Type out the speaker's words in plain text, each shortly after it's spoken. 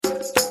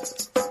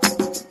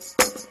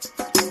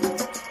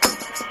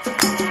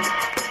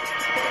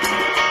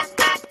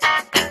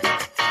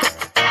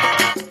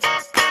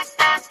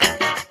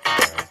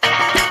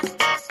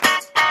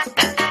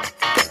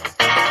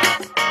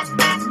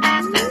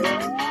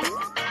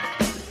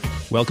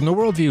Welcome to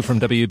Worldview from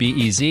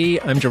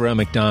WBEZ. I'm Jerome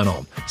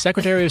McDonnell.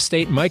 Secretary of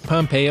State Mike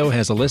Pompeo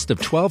has a list of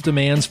 12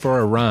 demands for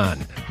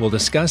Iran. We'll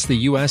discuss the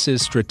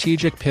U.S.'s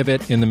strategic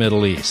pivot in the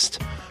Middle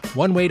East.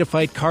 One way to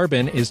fight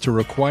carbon is to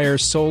require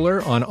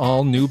solar on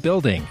all new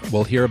building.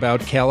 We'll hear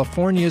about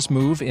California's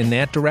move in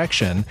that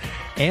direction.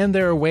 And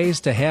there are ways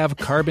to have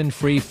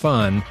carbon-free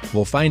fun.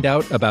 We'll find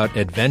out about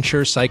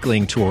adventure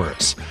cycling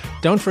tours.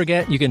 Don't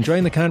forget, you can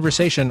join the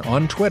conversation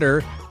on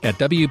Twitter at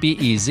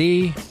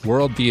WBEZ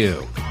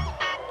Worldview.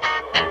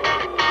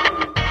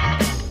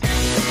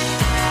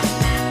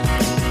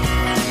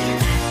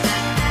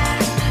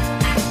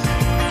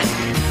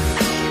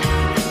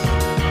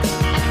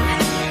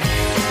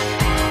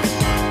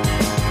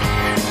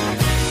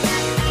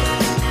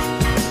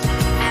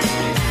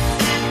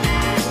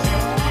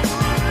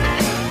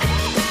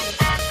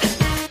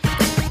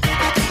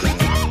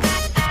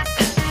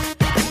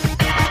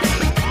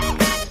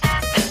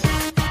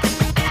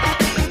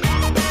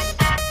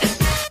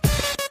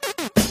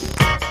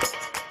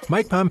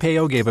 Mike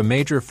Pompeo gave a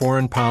major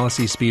foreign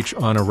policy speech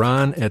on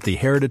Iran at the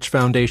Heritage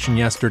Foundation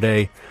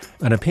yesterday.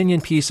 An opinion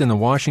piece in the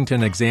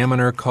Washington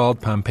Examiner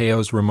called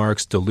Pompeo's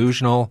remarks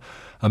delusional.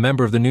 A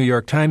member of the New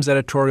York Times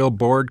editorial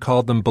board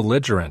called them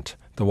belligerent.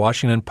 The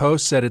Washington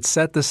Post said it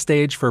set the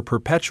stage for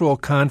perpetual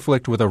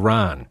conflict with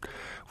Iran.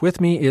 With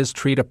me is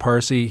Trita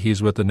Parsi.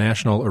 He's with the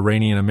National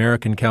Iranian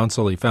American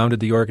Council. He founded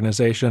the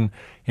organization,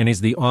 and he's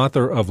the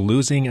author of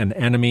Losing an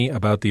Enemy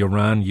about the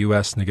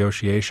Iran-U.S.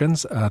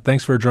 negotiations.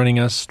 Thanks for joining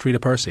us,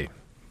 Trita Parsi.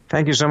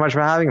 Thank you so much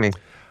for having me.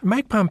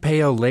 Mike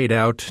Pompeo laid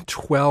out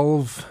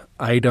 12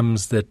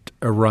 items that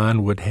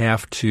Iran would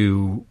have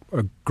to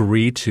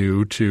agree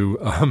to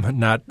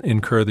not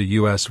incur the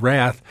U.S.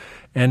 wrath.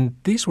 And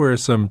these were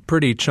some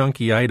pretty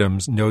chunky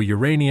items. No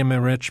uranium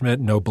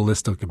enrichment, no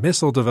ballistic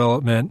missile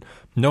development,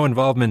 no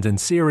involvement in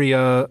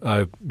Syria,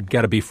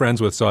 got to be friends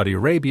with Saudi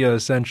Arabia,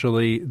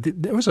 essentially.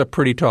 It was a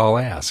pretty tall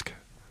ask.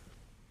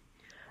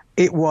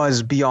 It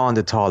was beyond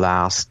a tall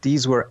ask.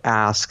 These were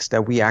asks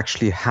that we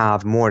actually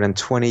have more than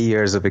 20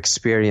 years of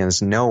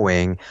experience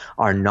knowing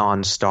are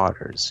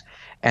non-starters.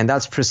 And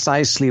that's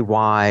precisely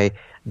why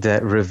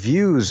the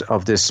reviews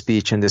of this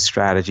speech and this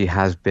strategy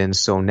has been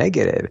so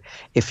negative.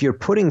 If you're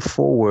putting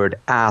forward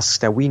asks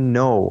that we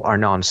know are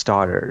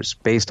non-starters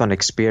based on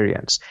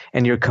experience,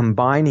 and you're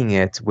combining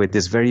it with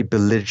this very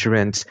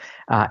belligerent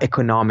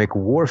economic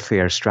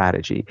warfare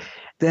strategy,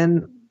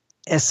 then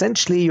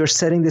essentially you're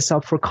setting this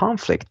up for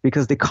conflict,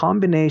 because the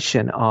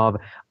combination of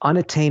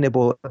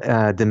unattainable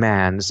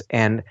demands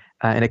and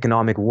an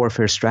economic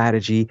warfare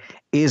strategy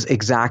is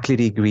exactly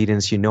the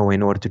ingredients you know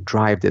in order to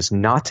drive this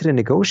not to the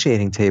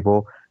negotiating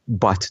table,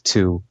 but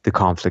to the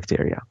conflict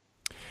area.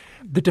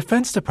 The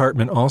Defense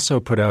Department also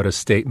put out a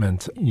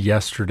statement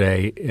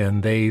yesterday,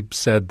 and they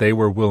said they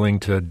were willing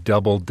to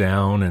double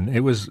down, and it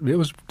was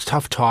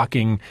tough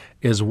talking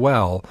as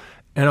well.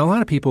 And a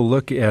lot of people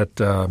look at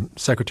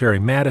Secretary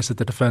Mattis at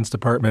the Defense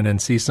Department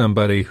and see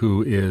somebody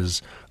who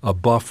is a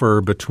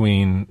buffer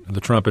between the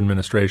Trump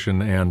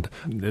administration and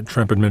the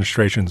Trump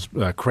administration's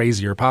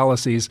crazier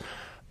policies.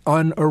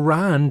 On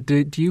Iran,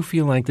 do you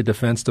feel like the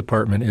Defense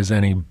Department is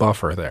any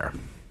buffer there?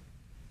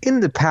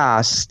 In the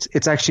past,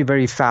 it's actually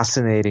very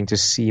fascinating to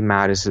see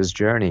Mattis's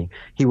journey.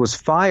 He was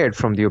fired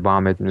from the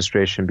Obama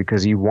administration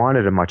because he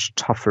wanted a much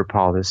tougher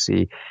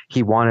policy.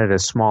 He wanted a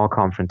small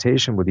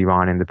confrontation with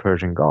Iran in the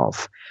Persian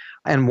Gulf.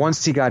 And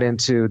once he got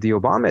into the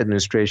Obama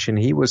administration,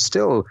 he was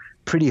still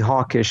pretty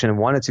hawkish and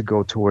wanted to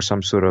go towards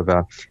some sort of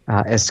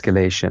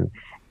escalation.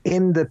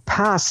 In the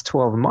past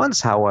 12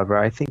 months, however,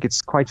 I think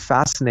it's quite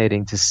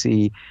fascinating to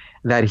see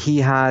that he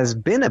has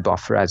been a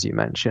buffer, as you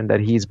mentioned,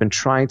 that he's been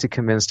trying to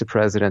convince the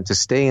president to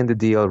stay in the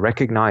deal,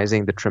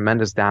 recognizing the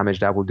tremendous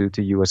damage that will do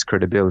to U.S.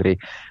 credibility.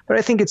 But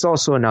I think it's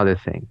also another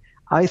thing.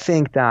 I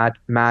think that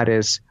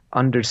Mattis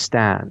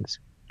understands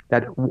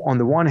that on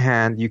the one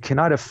hand, you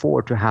cannot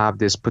afford to have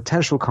this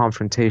potential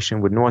confrontation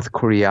with North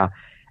Korea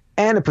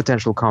and a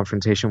potential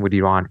confrontation with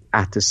Iran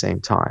at the same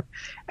time.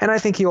 And I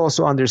think he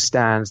also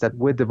understands that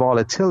with the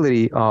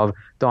volatility of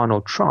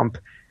Donald Trump,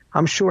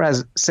 I'm sure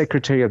as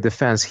Secretary of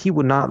Defense, he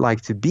would not like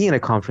to be in a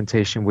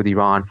confrontation with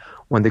Iran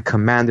when the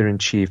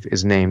commander-in-chief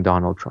is named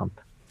Donald Trump.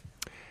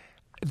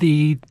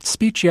 The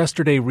speech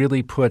yesterday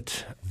really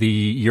put the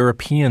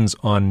Europeans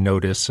on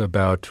notice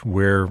about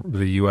where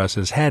the U.S.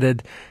 is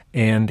headed,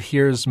 and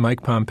here's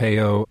Mike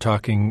Pompeo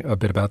talking a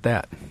bit about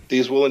that.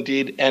 These will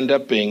indeed end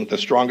up being the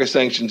strongest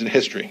sanctions in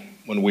history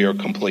when we are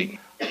complete.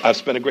 I've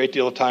spent a great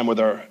deal of time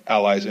with our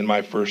allies in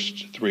my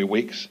first 3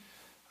 weeks.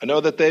 I know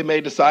that they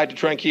may decide to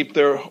try and keep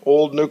their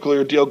old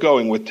nuclear deal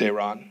going with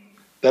Tehran.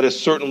 That is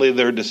certainly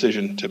their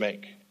decision to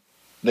make.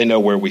 They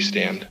know where we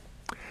stand.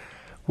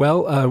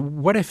 Well,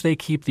 what if they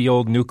keep the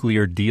old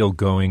nuclear deal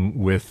going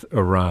with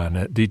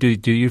Iran?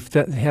 Do you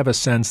have a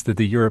sense that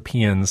the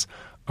Europeans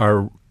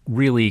are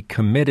really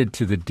committed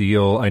to the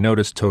deal? I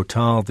noticed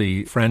Total,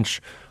 the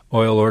French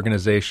oil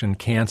organization,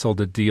 canceled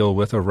a deal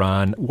with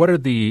Iran. What are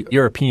the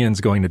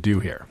Europeans going to do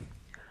here?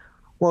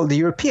 Well, the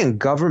European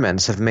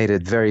governments have made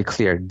it very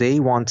clear they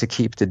want to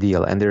keep the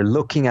deal, and they're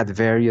looking at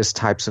various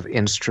types of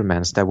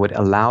instruments that would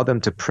allow them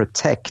to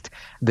protect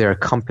their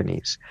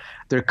companies.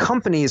 Their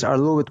companies are a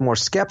little bit more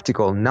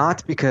skeptical,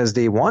 not because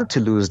they want to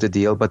lose the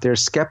deal, but they're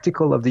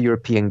skeptical of the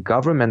European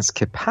government's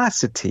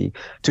capacity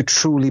to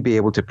truly be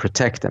able to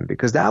protect them,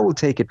 because that will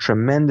take a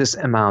tremendous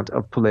amount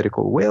of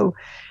political will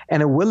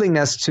and a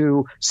willingness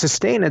to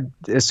sustain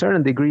a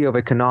certain degree of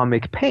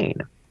economic pain.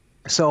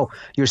 So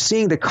you're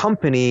seeing the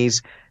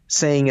companies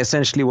saying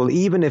essentially, well,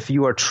 even if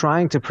you are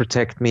trying to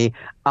protect me,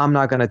 I'm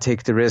not going to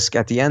take the risk.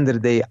 At the end of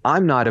the day,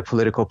 I'm not a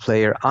political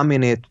player. I'm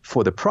in it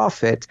for the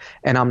profit,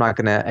 and I'm not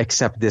going to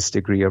accept this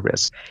degree of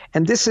risk.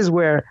 And this is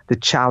where the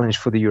challenge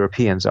for the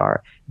Europeans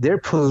are. Their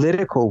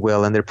political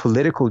will and their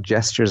political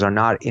gestures are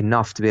not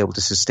enough to be able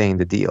to sustain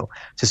the deal.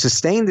 To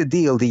sustain the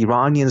deal, the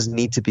Iranians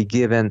need to be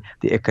given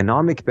the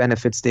economic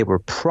benefits they were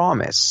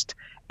promised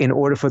in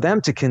order for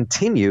them to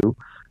continue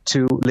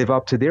to live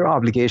up to their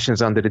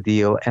obligations under the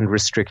deal and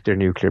restrict their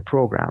nuclear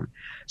program.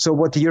 So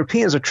what the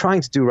Europeans are trying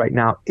to do right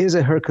now is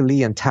a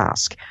Herculean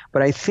task.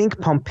 But I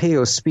think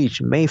Pompeo's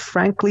speech may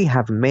frankly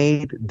have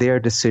made their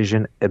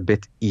decision a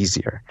bit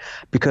easier.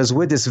 Because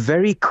with this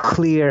very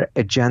clear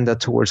agenda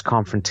towards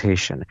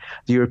confrontation,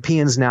 the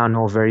Europeans now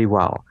know very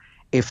well,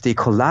 if they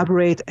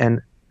collaborate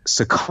and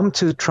succumb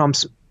to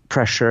Trump's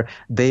pressure,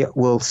 they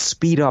will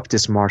speed up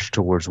this march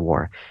towards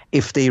war.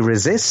 If they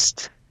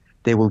resist,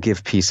 they will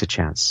give peace a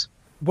chance.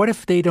 What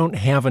if they don't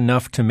have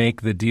enough to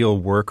make the deal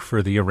work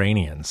for the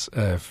Iranians?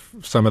 If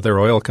some of their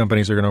oil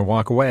companies are going to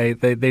walk away,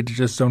 they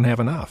just don't have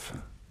enough.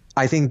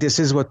 I think this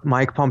is what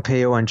Mike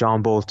Pompeo and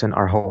John Bolton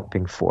are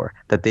hoping for,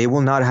 that they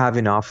will not have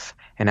enough,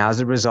 and as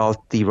a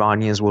result, the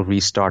Iranians will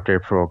restart their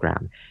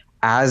program.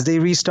 As they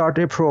restart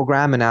their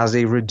program and as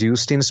they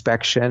reduce the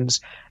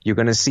inspections, you're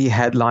going to see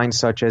headlines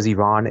such as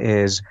Iran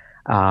is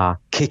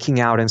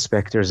kicking out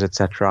inspectors,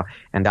 etc.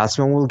 And that's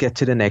when we'll get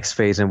to the next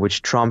phase in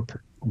which Trump,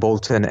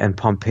 Bolton, and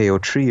Pompeo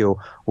trio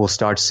will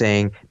start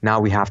saying, now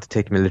we have to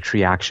take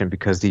military action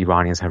because the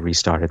Iranians have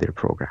restarted their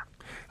program.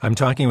 I'm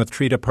talking with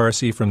Trita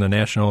Parsi from the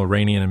National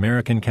Iranian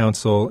American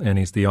Council, and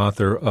he's the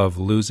author of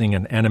Losing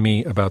an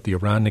Enemy about the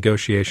Iran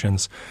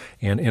negotiations.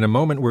 And in a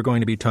moment, we're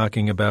going to be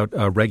talking about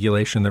a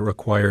regulation that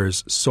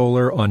requires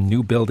solar on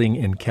new building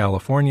in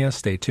California.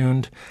 Stay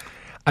tuned.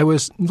 I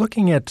was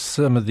looking at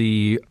some of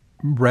the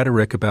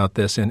rhetoric about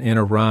this in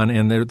Iran,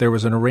 and there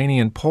was an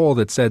Iranian poll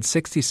that said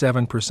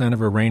 67% of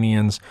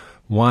Iranians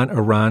want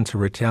Iran to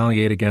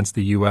retaliate against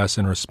the U.S.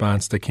 in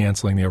response to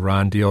canceling the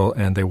Iran deal,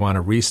 and they want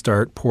to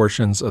restart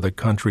portions of the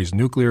country's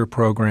nuclear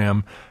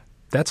program.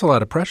 That's a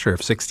lot of pressure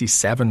if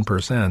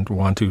 67%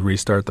 want to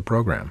restart the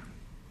program.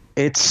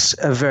 It's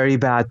a very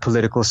bad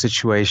political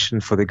situation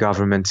for the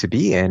government to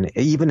be in,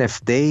 even if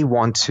they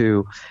want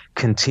to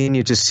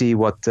continue to see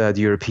what the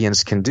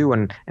Europeans can do.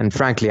 And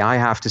frankly, I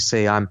have to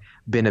say I'm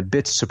been a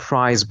bit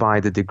surprised by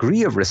the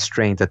degree of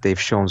restraint that they've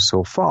shown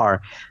so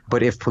far.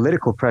 But if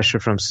political pressure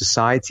from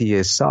society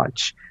is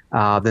such,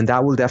 then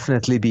that will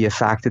definitely be a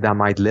factor that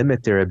might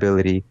limit their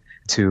ability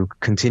to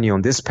continue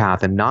on this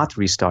path and not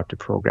restart the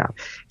program.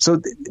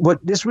 So what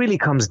this really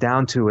comes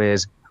down to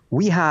is,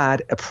 we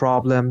had a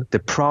problem, the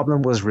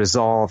problem was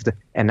resolved,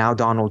 and now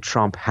Donald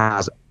Trump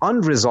has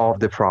unresolved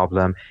the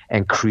problem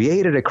and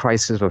created a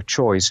crisis of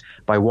choice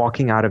by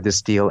walking out of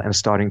this deal and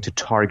starting to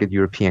target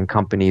European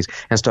companies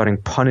and starting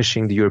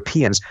punishing the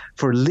Europeans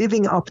for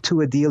living up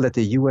to a deal that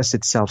the U.S.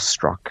 itself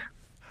struck.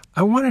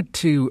 I wanted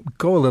to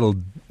go a little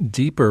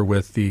deeper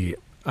with the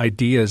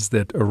ideas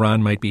that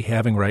Iran might be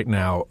having right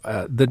now.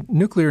 The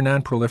Nuclear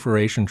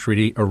Non-Proliferation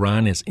Treaty,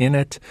 Iran is in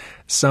it.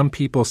 Some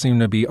people seem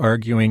to be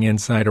arguing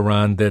inside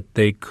Iran that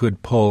they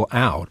could pull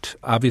out.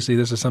 Obviously,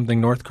 this is something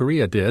North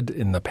Korea did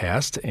in the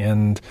past,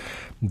 and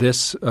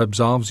this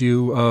absolves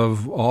you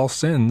of all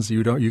sins.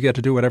 You get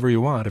to do whatever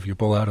you want if you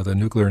pull out of the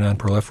Nuclear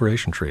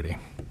Non-Proliferation Treaty.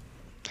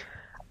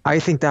 I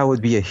think that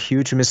would be a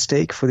huge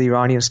mistake for the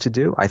Iranians to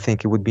do. I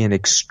think it would be an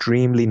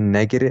extremely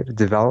negative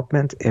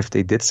development if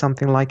they did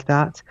something like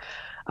that.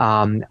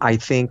 I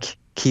think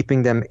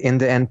keeping them in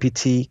the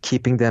NPT,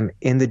 keeping them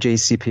in the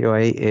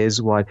JCPOA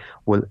is what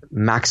will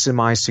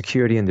maximize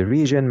security in the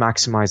region,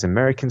 maximize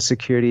American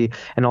security,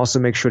 and also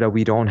make sure that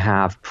we don't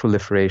have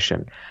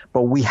proliferation.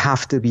 But we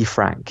have to be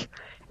frank.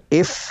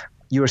 If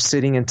you're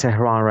sitting in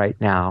Tehran right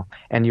now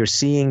and you're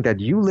seeing that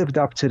you lived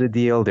up to the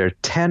deal, there are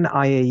 10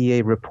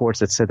 IAEA reports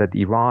that said that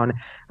Iran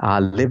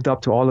lived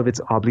up to all of its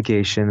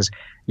obligations,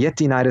 yet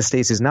the United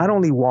States is not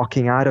only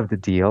walking out of the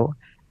deal,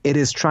 it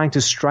is trying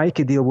to strike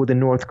a deal with the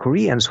North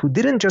Koreans, who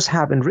didn't just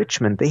have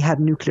enrichment. They had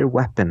nuclear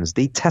weapons.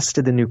 They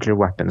tested the nuclear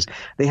weapons.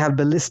 They have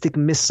ballistic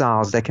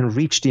missiles that can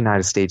reach the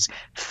United States,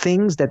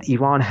 things that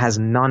Iran has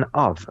none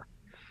of.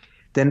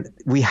 Then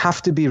we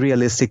have to be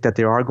realistic that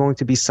there are going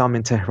to be some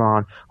in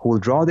Tehran who will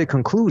draw the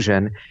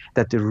conclusion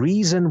that the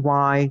reason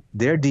why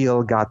their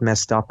deal got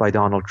messed up by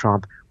Donald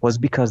Trump was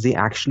because they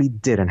actually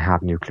didn't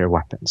have nuclear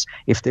weapons.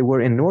 If they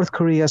were in North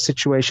Korea's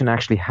situation,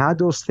 actually had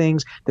those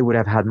things, they would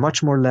have had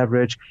much more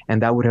leverage,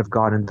 and that would have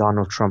gotten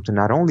Donald Trump to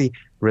not only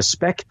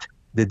respect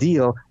the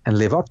deal and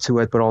live up to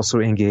it, but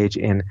also engage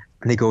in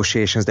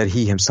negotiations that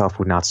he himself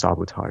would not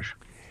sabotage.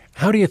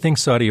 How do you think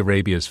Saudi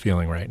Arabia is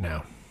feeling right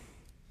now?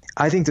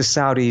 I think the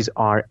Saudis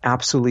are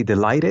absolutely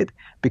delighted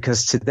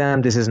because to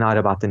them, this is not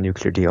about the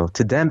nuclear deal.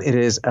 To them, it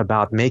is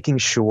about making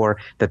sure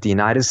that the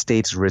United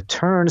States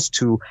returns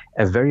to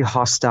a very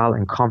hostile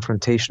and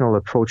confrontational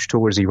approach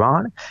towards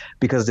Iran,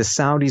 because the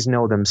Saudis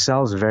know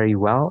themselves very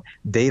well.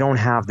 They don't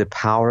have the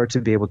power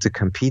to be able to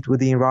compete with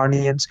the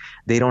Iranians.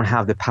 They don't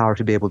have the power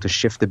to be able to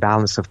shift the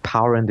balance of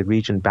power in the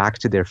region back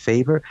to their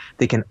favor.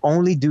 They can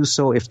only do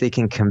so if they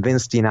can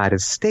convince the United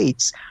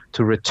States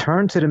to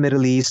return to the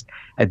Middle East,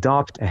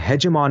 adopt a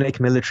hegemonic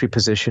military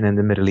position in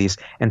the Middle East,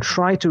 and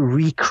try to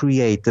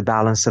recreate the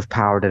balance of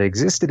power that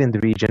existed in the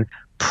region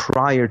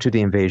prior to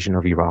the invasion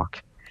of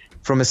Iraq.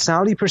 From a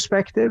Saudi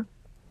perspective,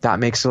 that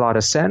makes a lot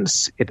of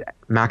sense. It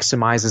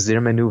maximizes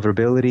their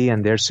maneuverability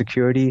and their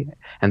security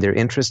and their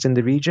interest in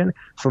the region.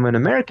 From an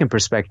American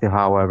perspective,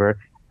 however,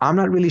 I'm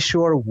not really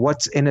sure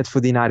what's in it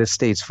for the United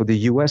States, for the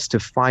U.S. to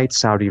fight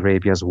Saudi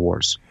Arabia's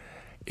wars.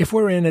 If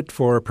we're in it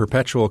for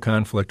perpetual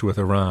conflict with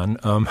Iran,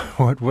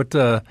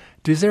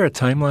 is there a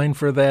timeline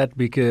for that?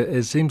 Because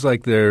it seems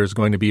like there's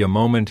going to be a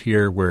moment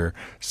here where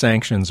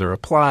sanctions are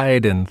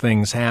applied and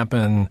things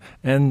happen,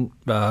 and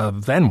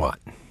then what?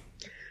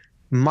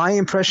 My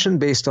impression,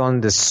 based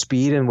on the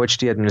speed in which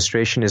the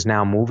administration is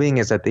now moving,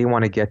 is that they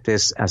want to get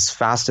this as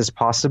fast as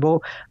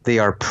possible. They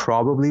are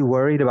probably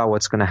worried about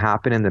what's going to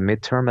happen in the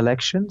midterm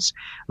elections,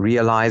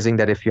 realizing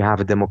that if you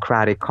have a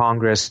Democratic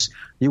Congress,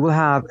 you will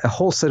have a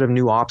whole set of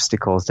new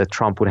obstacles that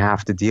Trump would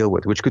have to deal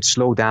with, which could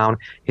slow down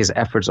his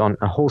efforts on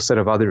a whole set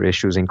of other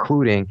issues,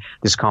 including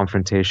this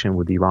confrontation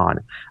with Iran.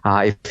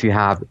 If you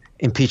have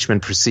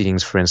impeachment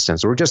proceedings, for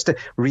instance, or just the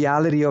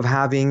reality of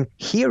having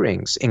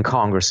hearings in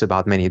Congress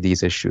about many of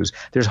these issues.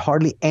 There's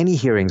hardly any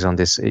hearings on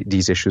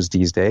these issues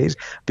these days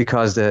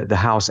because the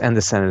House and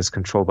the Senate is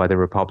controlled by the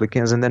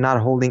Republicans, and they're not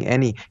holding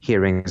any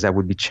hearings that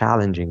would be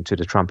challenging to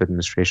the Trump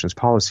administration's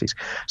policies.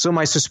 So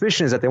my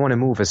suspicion is that they want to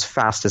move as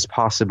fast as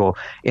possible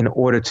in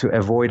order to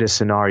avoid a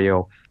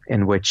scenario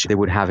in which they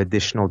would have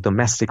additional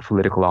domestic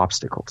political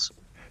obstacles.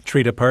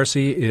 Trita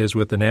Parsi is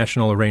with the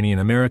National Iranian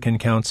American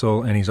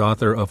Council, and he's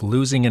author of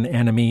Losing an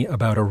Enemy,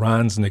 about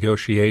Iran's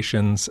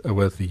negotiations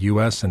with the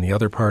U.S. and the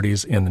other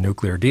parties in the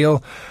nuclear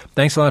deal.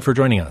 Thanks a lot for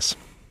joining us.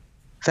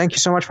 Thank you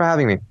so much for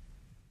having me.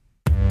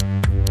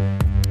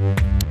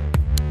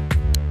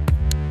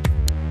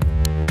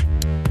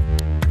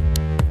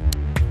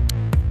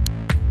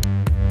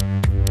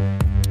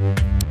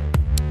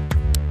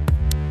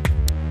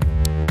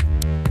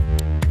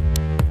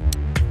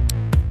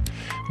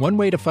 One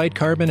way to fight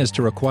carbon is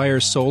to require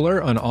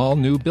solar on all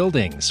new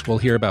buildings. We'll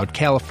hear about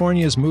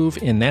California's move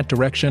in that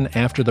direction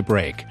after the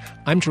break.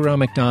 I'm Jerome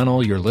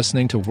McDonnell. You're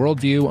listening to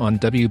Worldview on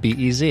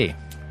WBEZ.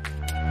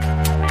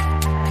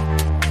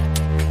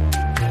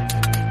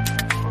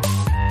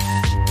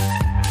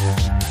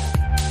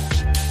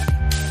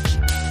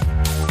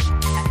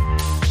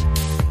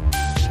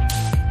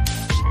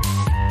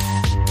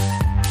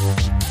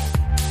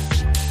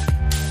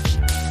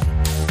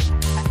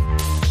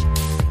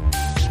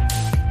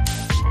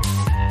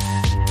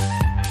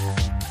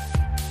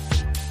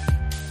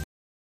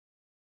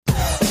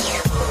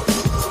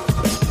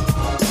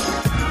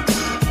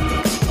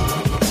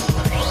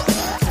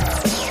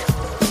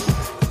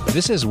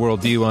 This is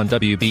Worldview on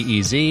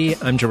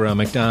WBEZ. I'm Jerome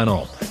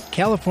McDonnell.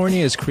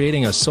 California is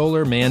creating a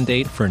solar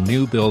mandate for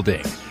new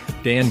building.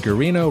 Dan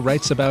Guarino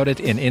writes about it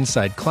in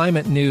Inside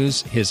Climate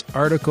News. His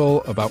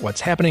article about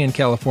what's happening in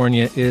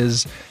California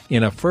is,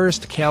 in a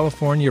first,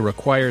 California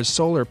requires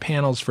solar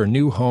panels for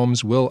new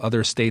homes. Will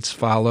other states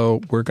follow?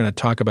 We're going to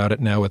talk about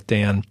it now with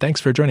Dan. Thanks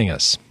for joining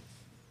us.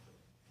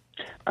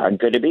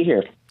 Good to be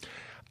here.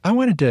 I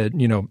wanted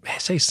to,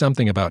 say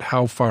something about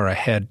how far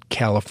ahead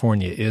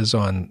California is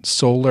on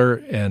solar,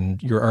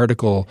 and your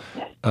article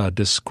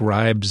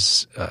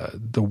describes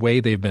the way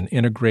they've been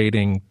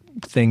integrating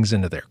things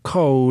into their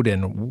code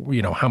and,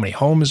 how many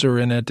homes are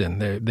in it, and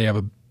they have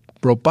a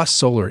robust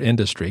solar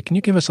industry. Can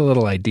you give us a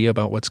little idea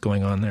about what's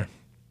going on there?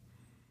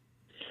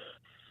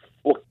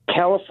 Well,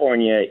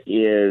 California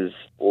is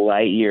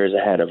light years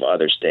ahead of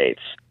other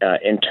states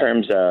in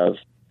terms of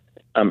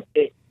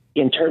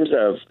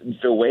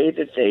the way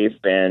that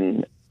they've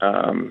been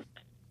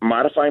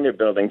modifying their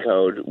building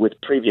code with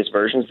previous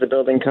versions of the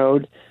building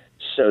code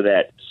so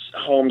that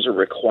homes are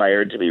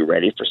required to be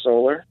ready for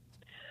solar.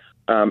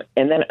 And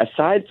then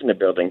aside from the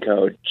building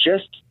code,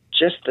 just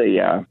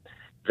the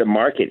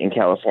market in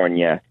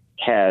California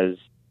has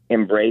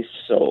embraced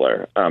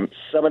solar.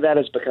 Some of that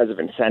is because of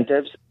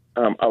incentives.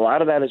 A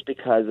lot of that is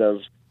because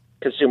of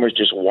consumers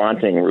just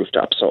wanting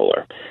rooftop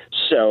solar.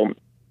 So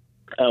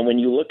when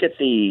you look at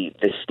the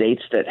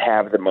states that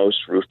have the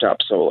most rooftop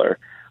solar,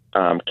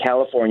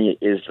 California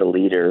is the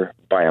leader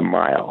by a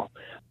mile.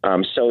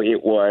 So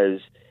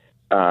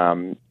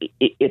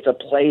it's a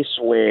place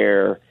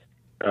where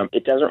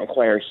it doesn't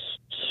require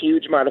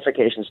huge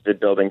modifications to the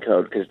building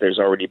code because there's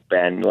already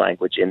been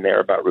language in there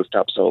about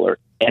rooftop solar.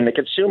 And the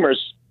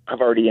consumers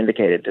have already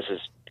indicated this is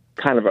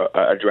kind of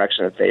a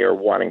direction that they are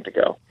wanting to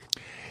go.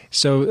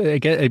 So,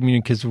 I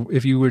mean, because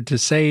if you were to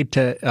say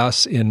to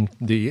us in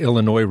the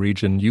Illinois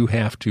region,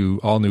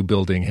 all new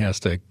building has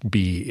to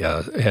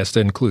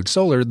include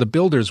solar, the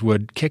builders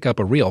would kick up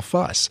a real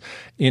fuss.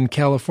 In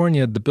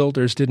California, the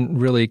builders didn't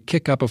really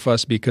kick up a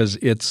fuss because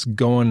it's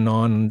going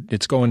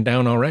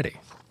down already.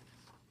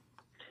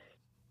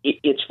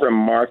 It's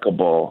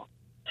remarkable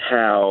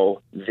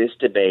how this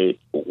debate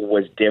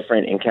was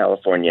different in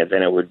California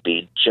than it would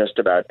be just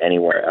about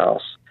anywhere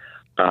else.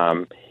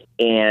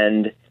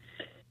 And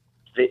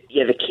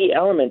the key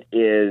element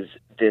is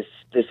this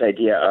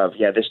idea of,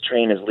 this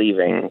train is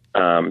leaving.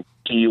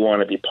 Do you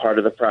want to be part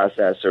of the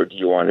process, or do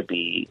you want to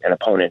be an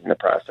opponent in the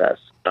process?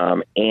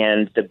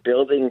 And the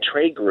building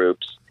trade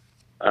groups,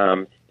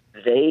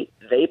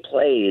 they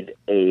played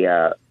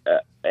an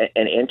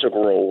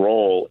integral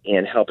role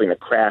in helping to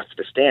craft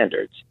the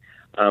standards.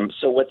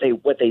 So what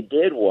they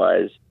did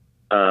was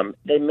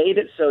they made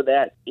it so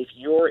that if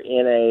you're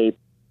in a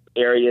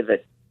area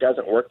that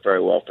doesn't work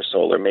very well for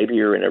solar, maybe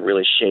you're in a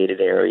really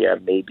shaded area,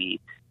 maybe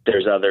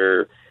there's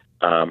other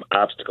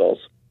obstacles.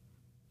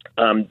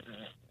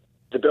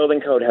 The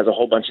building code has a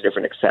whole bunch of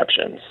different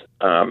exceptions.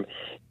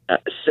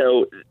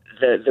 So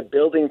the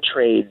building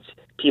trades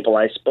people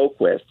I spoke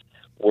with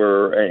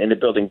and the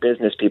building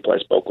business people I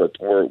spoke with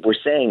were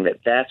saying that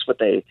that's what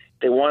they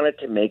wanted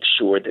to make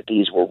sure that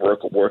these were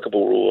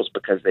workable rules,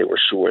 because they were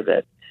sure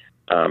that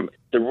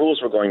the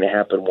rules were going to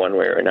happen one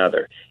way or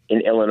another. In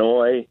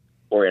Illinois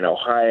or in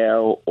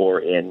Ohio or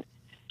in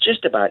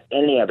just about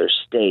any other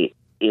state,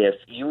 if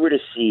you were to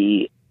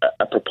see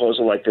a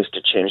proposal like this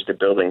to change the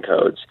building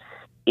codes,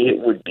 it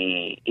would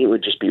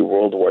just be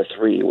World War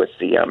III with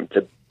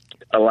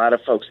a lot of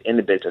folks in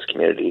the business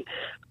community.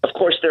 Of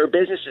course, there are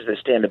businesses that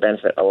stand to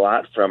benefit a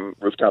lot from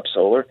rooftop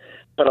solar,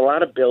 but a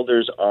lot of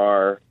builders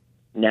are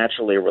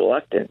naturally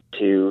reluctant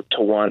to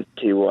want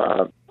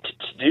to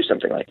do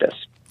something like this.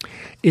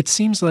 It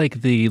seems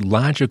like the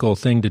logical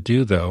thing to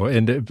do, though,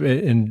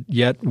 and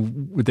yet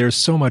there's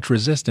so much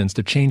resistance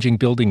to changing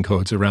building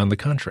codes around the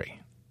country.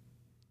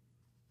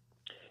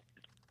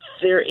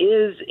 There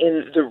is,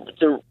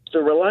 the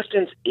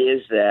reluctance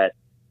is that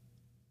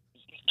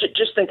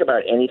just think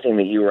about anything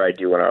that you or I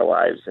do in our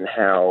lives, and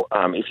how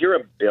if you're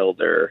a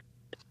builder,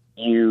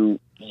 you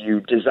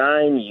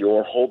design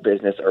your whole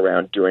business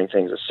around doing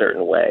things a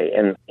certain way,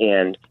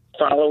 and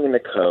following the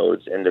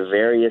codes and the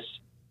various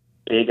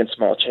big and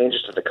small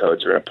changes to the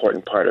codes are an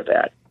important part of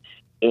that.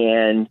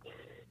 And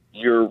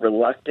you're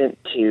reluctant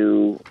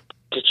to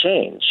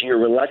change. You're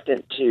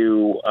reluctant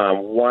to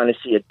want to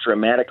see a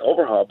dramatic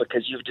overhaul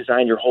because you've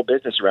designed your whole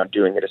business around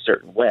doing it a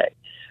certain way.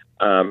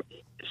 And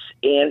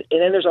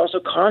then there's also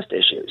cost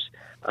issues.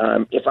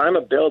 If I'm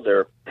a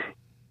builder,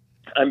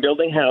 I'm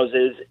building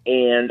houses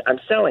and I'm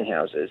selling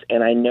houses,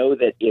 and I know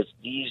that if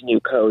these new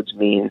codes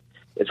mean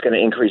it's going to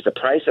increase the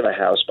price of a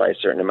house by a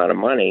certain amount of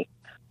money,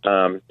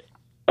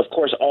 of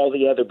course, all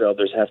the other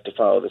builders have to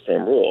follow the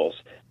same rules.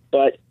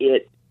 But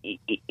it's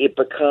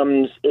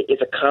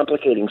a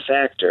complicating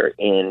factor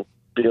in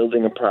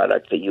building a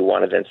product that you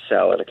want to then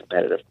sell at a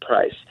competitive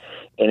price.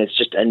 And it's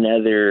just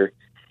another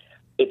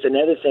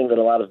thing that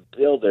a lot of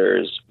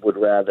builders would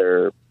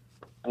rather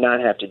not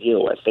have to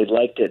deal with. They'd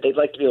like to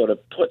be able to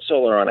put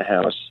solar on a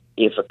house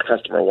if a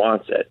customer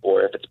wants it,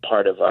 or if it's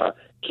part of a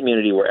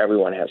community where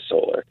everyone has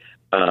solar.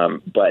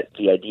 But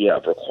the idea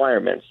of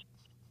requirements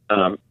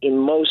in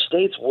most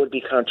states would be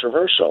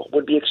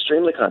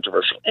extremely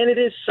controversial. And it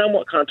is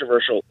somewhat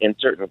controversial in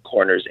certain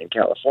corners in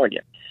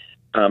California.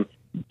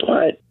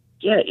 But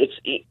yeah, it's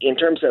in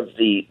terms of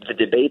the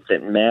debate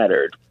that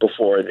mattered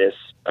before this,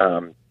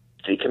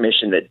 the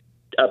commission that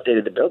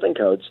updated the building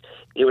codes,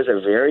 it was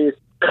a very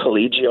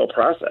collegial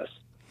process.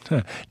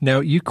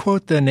 Now, you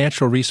quote the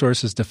Natural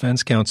Resources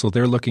Defense Council.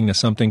 They're looking to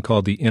something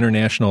called the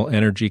International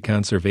Energy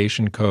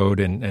Conservation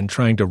Code and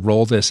trying to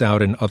roll this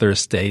out in other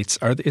states.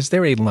 Is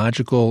there a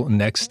logical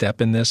next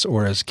step in this,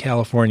 or is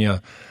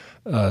California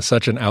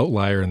such an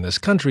outlier in this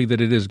country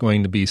that it is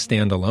going to be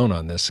standalone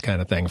on this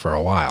kind of thing for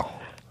a while?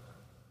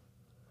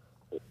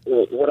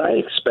 What I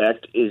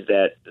expect is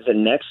that the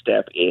next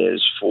step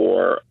is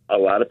for a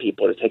lot of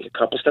people to take a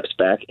couple steps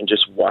back and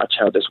just watch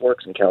how this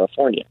works in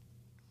California.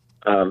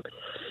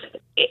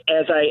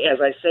 As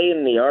I say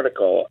in the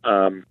article,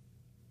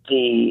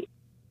 the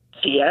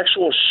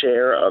actual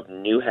share of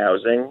new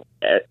housing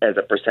as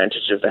a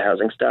percentage of the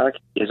housing stock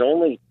is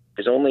only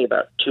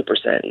about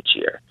 2% each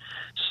year.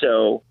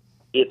 So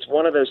it's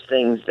one of those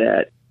things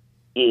that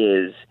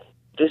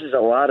this is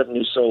a lot of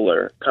new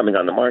solar coming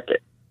on the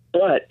market,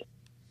 but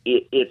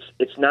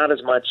it's not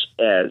as much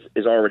as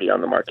is already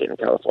on the market in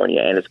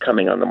California, and it's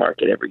coming on the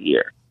market every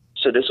year.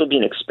 So this will be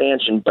an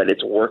expansion, but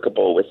it's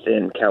workable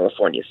within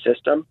California's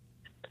system.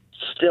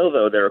 Still,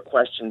 though, there are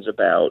questions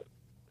about,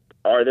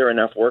 are there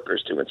enough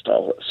workers to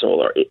install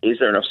solar? Is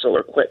there enough solar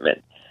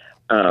equipment?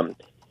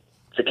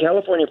 The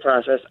California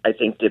process, I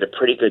think, did a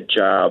pretty good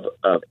job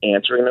of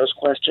answering those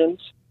questions.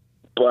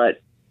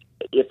 But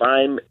if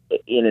I'm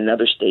in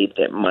another state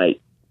that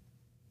might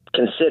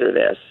consider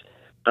this,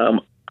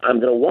 I'm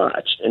going to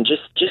watch and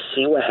just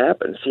see what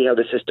happens, see how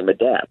the system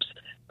adapts.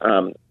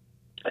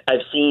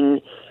 I've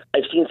seen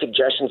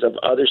suggestions of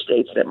other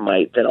states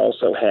that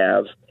also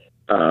have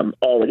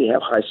already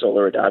have high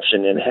solar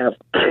adoption and have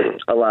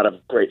a lot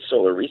of great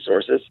solar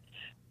resources,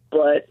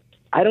 but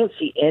I don't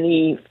see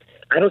any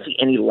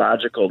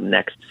logical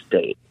next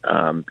state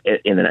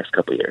in the next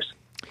couple of years.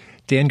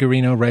 Dan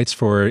Garino writes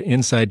for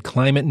Inside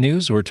Climate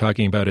News. We're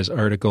talking about his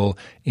article,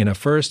 "In a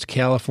First,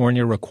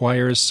 California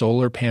Requires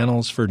Solar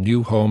Panels for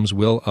New Homes.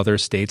 Will Other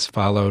States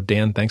Follow?"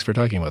 Dan, thanks for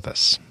talking with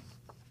us.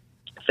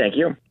 Thank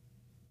you.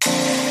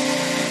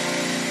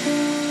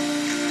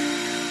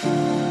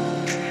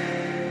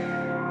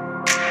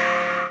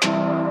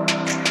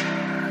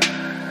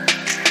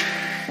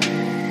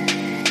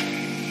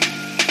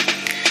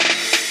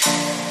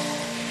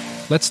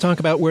 Let's talk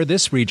about where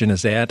this region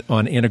is at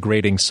on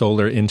integrating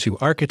solar into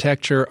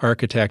architecture.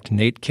 Architect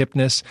Nate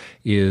Kipnis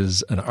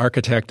is an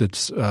architect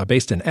that's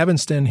based in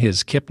Evanston.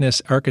 His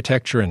Kipnis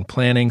Architecture and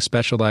Planning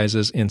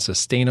specializes in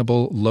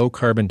sustainable,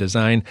 low-carbon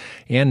design.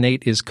 And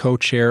Nate is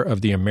co-chair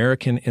of the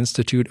American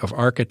Institute of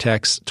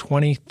Architects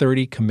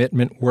 2030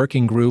 Commitment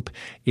Working Group.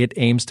 It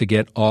aims to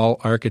get all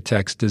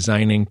architects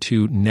designing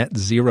to net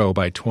zero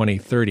by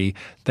 2030.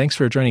 Thanks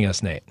for joining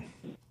us, Nate.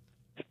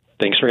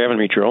 Thanks for having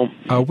me, Joe.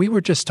 We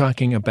were just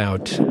talking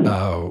about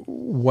how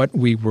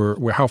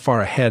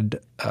far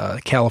ahead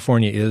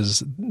California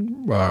is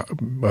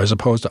as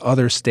opposed to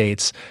other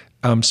states,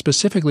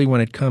 specifically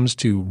when it comes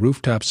to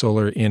rooftop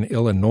solar in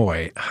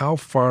Illinois. How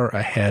far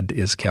ahead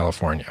is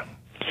California?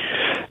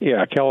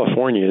 Yeah,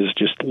 California is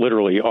just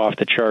literally off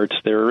the charts.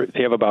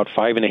 They have about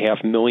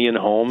 5.5 million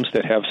homes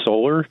that have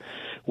solar.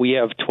 We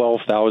have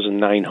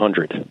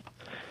 12,900.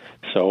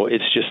 So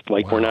it's just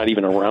like We're not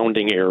even a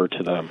rounding error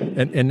to them.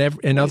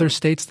 And other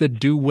states that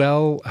do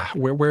well,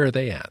 where are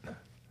they at?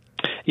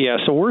 Yeah,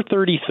 so we're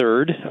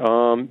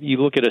 33rd. You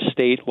look at a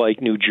state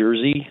like New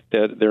Jersey,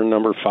 they're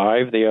number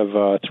 5. They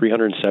have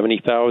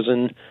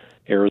 370,000.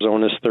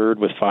 Arizona's third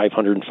with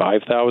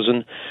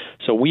 505,000.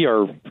 So we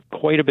are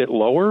quite a bit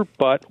lower,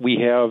 but we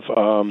have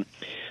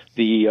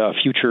the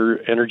Future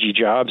Energy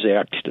Jobs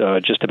Act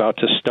just about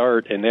to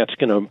start, and that's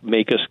going to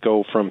make us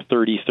go from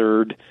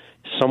 33rd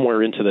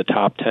somewhere into the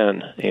top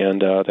 10,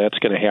 and that's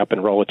going to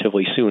happen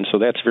relatively soon. So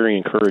that's very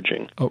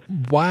encouraging.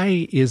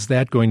 Why is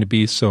that going to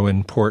be so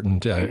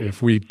important?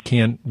 If we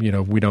can't,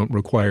 we don't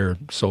require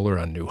solar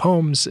on new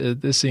homes,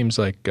 this seems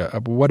like,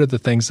 what are the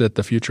things that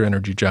the Future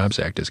Energy Jobs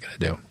Act is going to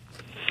do?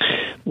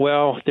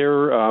 Well,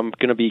 they're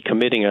going to be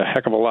committing a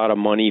heck of a lot of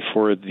money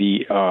for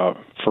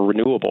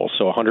renewables,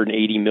 so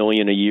 $180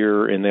 million a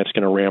year, and that's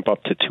going to ramp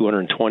up to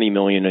 $220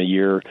 million a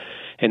year.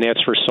 And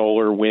that's for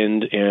solar,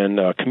 wind, and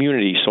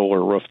community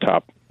solar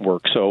rooftop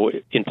work. So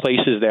in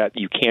places that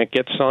you can't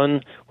get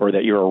sun or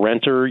that you're a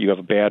renter, you have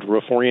a bad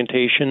roof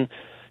orientation,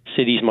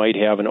 cities might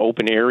have an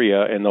open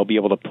area and they'll be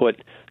able to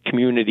put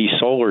community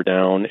solar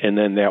down, and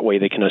then that way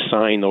they can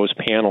assign those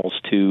panels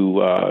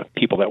to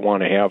people that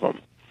want to have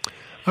them.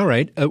 All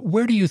right.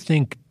 Where do you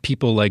think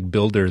people like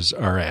builders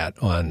are at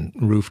on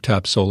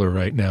rooftop solar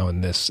right now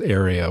in this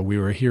area? We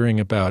were hearing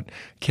about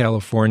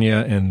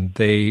California, and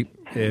they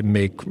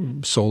make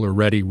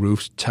solar-ready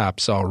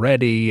rooftops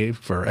already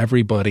for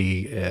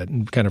everybody,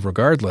 kind of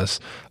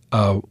regardless.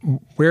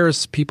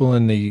 Where's people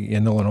in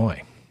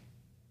Illinois?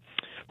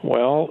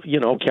 Well,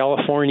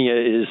 California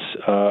is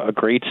a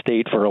great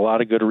state for a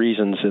lot of good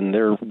reasons, and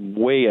they're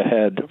way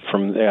ahead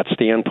from that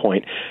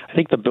standpoint. I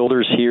think the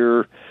builders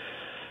here,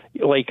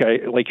 like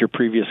your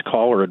previous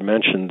caller had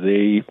mentioned,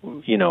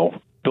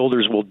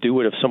 builders will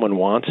do it if someone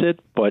wants it,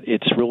 but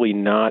it's really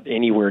not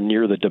anywhere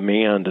near the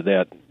demand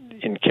that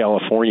in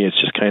California. It's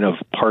just kind of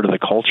part of the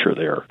culture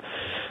there.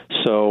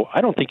 So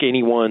I don't think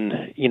anyone,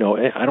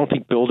 I don't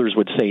think builders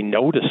would say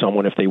no to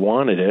someone if they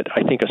wanted it.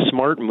 I think a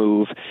smart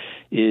move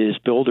is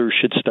builders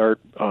should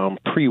start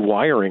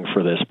pre-wiring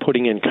for this,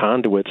 putting in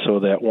conduit so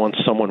that once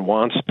someone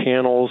wants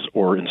panels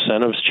or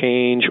incentives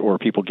change or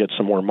people get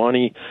some more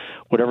money,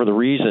 whatever the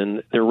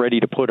reason, they're ready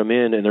to put them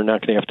in, and they're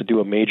not going to have to do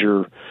a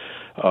major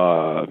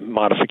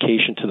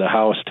modification to the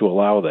house to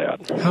allow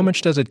that. How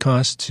much does it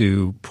cost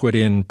to put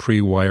in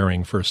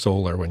pre-wiring for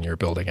solar when you're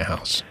building a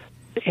house?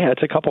 Yeah,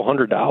 it's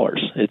 $200.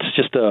 It's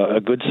just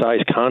a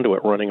good-sized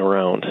conduit running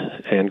around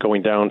and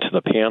going down to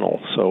the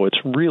panel. So it's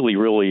really,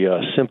 really a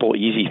simple,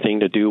 easy thing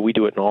to do. We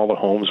do it in all the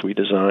homes we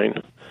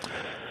design.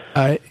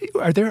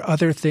 Are there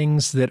other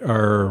things that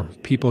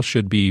people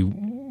should be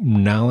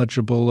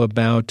knowledgeable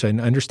about? I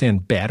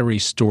understand battery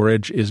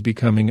storage is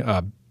becoming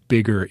a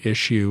bigger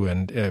issue,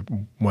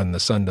 and when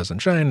the sun doesn't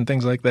shine and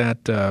things like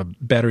that,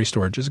 battery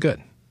storage is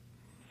good.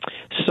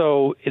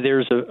 So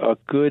there's a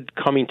good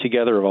coming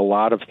together of a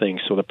lot of things.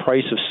 So the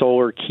price of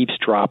solar keeps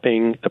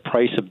dropping, the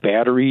price of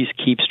batteries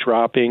keeps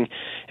dropping,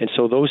 and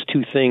so those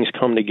two things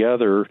come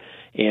together,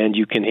 and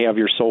you can have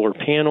your solar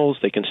panels,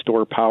 they can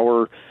store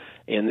power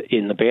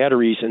in the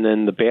batteries, and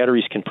then the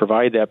batteries can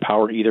provide that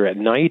power either at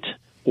night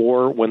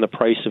or when the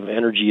price of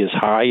energy is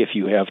high if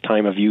you have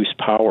time of use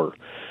power.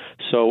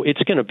 So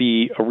it's going to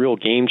be a real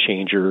game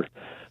changer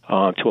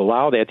to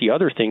allow that. The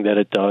other thing that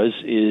it does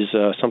is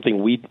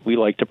something we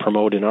like to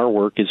promote in our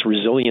work is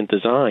resilient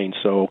design.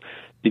 So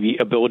the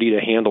ability to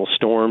handle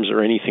storms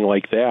or anything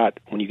like that.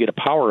 When you get a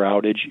power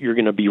outage, you're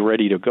going to be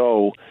ready to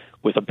go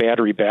with a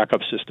battery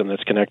backup system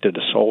that's connected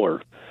to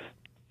solar.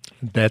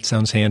 That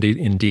sounds handy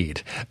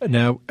indeed.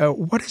 Now,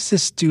 what does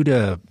this do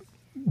to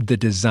the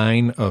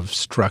design of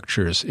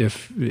structures?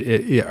 If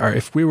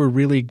we were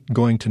really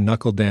going to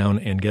knuckle down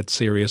and get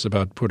serious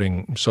about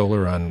putting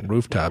solar on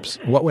rooftops,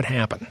 what would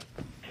happen?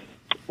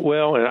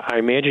 Well, I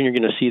imagine you're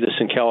going to see this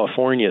in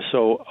California.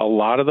 So a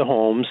lot of the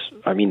homes,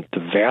 I mean,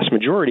 the vast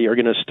majority are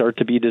going to start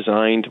to be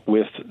designed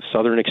with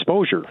southern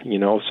exposure,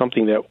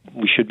 something that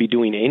we should be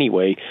doing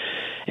anyway.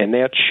 And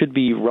that should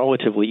be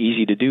relatively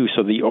easy to do.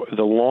 So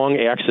the long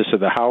axis of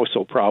the house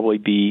will probably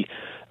be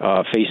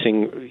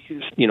facing,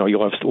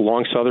 you'll have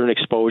long southern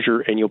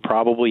exposure, and you'll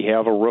probably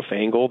have a roof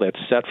angle that's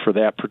set for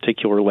that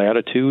particular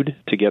latitude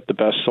to get the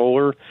best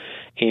solar.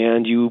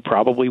 And you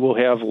probably will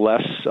have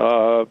less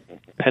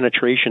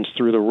penetrations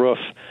through the roof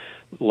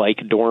like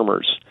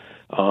dormers.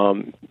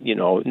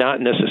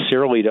 Not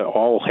necessarily to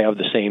all have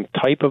the same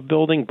type of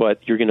building,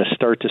 but you're going to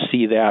start to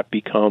see that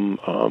become,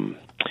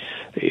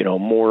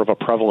 more of a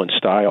prevalent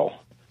style.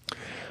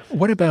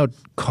 What about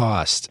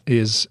cost?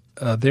 Is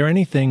there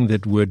anything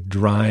that would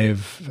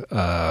drive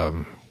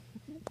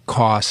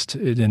cost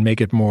and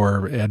make it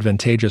more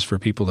advantageous for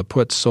people to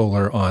put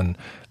solar on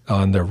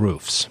their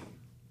roofs?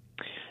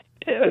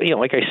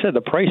 Like I said,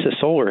 the price of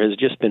solar has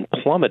just been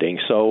plummeting.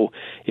 So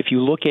if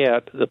you look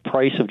at the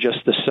price of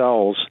just the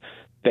cells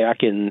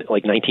back in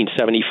like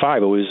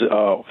 1975, it was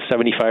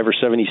 $75 or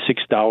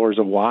 $76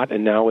 a watt,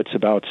 and now it's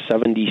about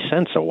 70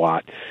 cents a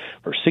watt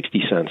or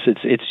 60 cents.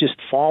 It's just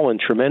fallen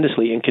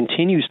tremendously and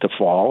continues to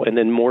fall, and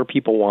then more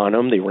people want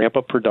them. They ramp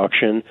up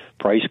production,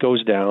 price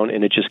goes down,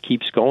 and it just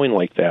keeps going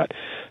like that.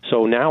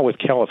 So now with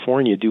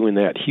California doing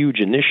that huge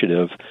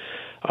initiative,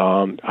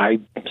 I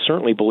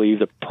certainly believe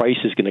the price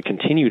is going to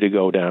continue to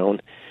go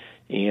down,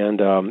 and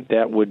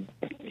that would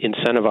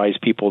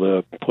incentivize people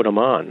to put them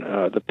on.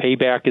 The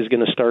payback is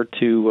going to start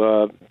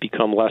to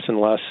become less and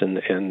less,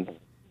 and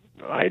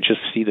I just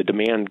see the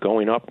demand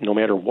going up no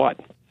matter what.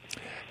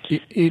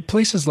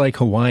 Places like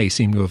Hawaii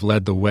seem to have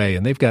led the way,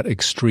 and they've got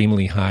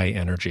extremely high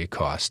energy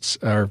costs.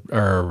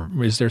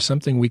 Is there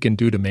something we can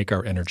do to make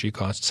our energy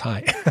costs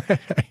high?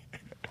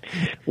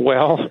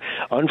 Well,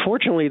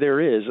 unfortunately, there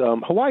is.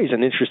 Hawaii is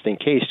an interesting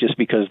case just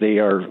because they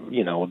are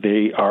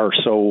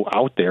so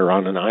out there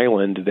on an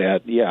island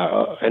that,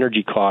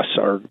 energy costs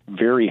are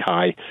very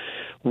high.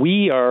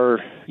 We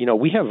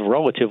have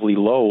relatively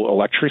low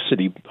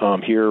electricity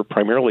here,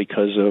 primarily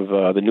because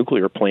of the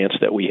nuclear plants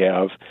that we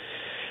have.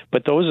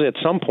 But those at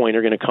some point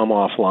are going to come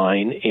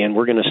offline, and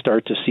we're going to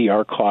start to see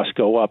our costs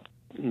go up,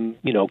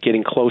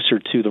 getting closer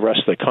to the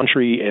rest of the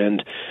country,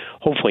 and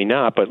hopefully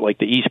not, but like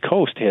the East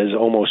Coast has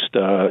almost,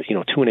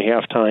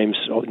 2.5 times,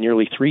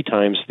 nearly 3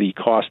 times the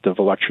cost of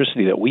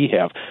electricity that we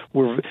have.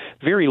 We're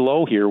very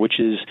low here, which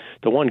is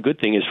the one good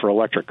thing is for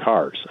electric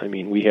cars. I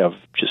mean, we have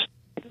just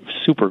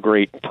super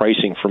great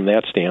pricing from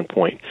that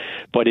standpoint,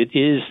 but it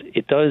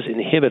does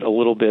inhibit a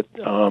little bit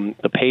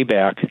the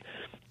payback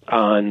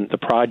on the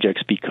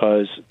projects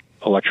because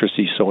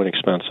electricity is so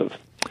inexpensive.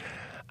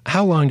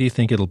 How long do you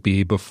think it'll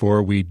be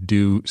before we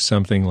do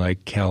something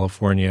like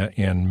California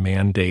and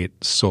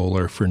mandate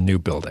solar for new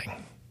building?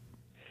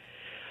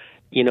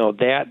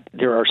 That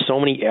there are so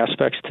many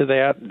aspects to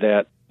that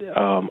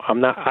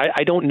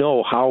I don't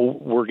know how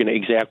we're going to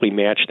exactly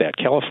match that.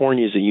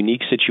 California is a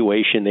unique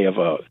situation. They have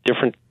a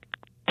different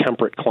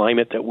temperate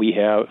climate that we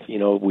have.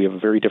 We have a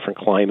very different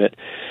climate.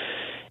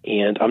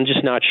 And I'm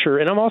just not sure.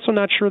 And I'm also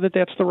not sure that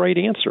that's the right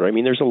answer. I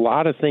mean, there's a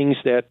lot of things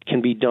that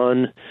can be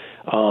done.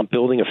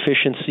 Building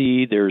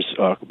efficiency, there's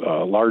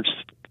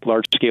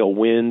large-scale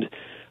wind.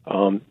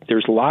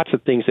 There's lots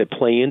of things that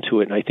play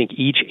into it, and I think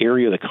each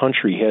area of the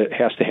country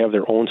has to have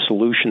their own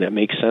solution that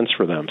makes sense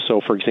for them.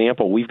 So, for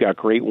example, we've got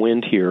great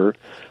wind here,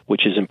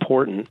 which is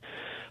important.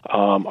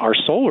 Our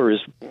solar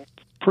is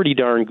pretty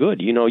darn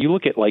good. You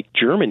look at like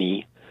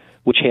Germany,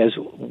 which has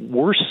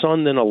worse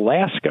sun than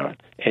Alaska,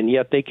 and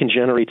yet they can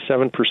generate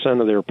 7%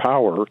 of their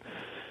power,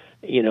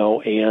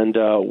 and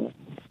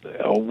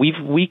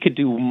we could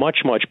do much,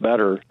 much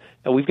better.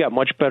 And we've got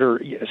much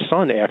better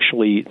sun,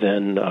 actually,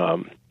 than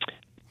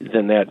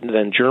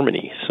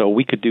Germany, so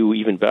we could do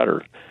even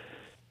better.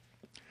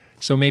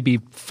 So maybe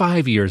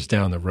 5 years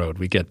down the road,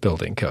 we get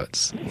building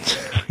codes.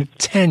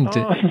 10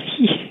 to...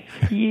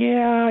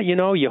 Yeah,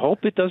 you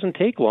hope it doesn't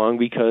take long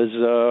because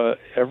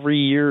every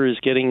year is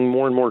getting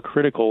more and more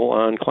critical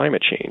on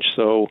climate change.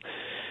 So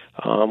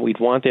we'd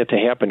want that to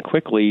happen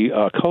quickly.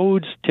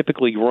 Codes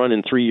typically run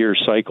in 3-year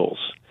cycles.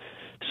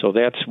 So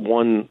that's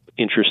one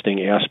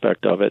interesting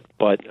aspect of it.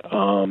 But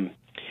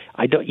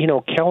I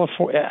don't,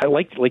 California,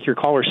 like your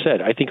caller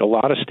said, I think a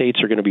lot of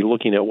states are going to be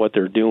looking at what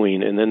they're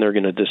doing, and then they're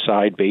going to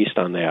decide based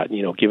on that.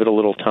 Give it a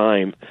little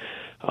time.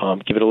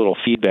 Give it a little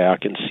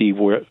feedback and see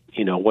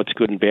what's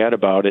good and bad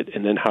about it,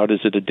 and then how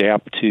does it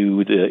adapt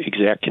to the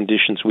exact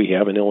conditions we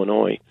have in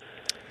Illinois.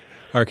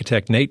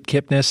 Architect Nate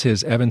Kipnis,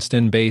 his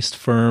Evanston-based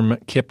firm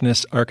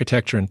Kipnis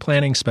Architecture and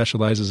Planning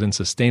specializes in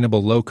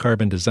sustainable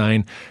low-carbon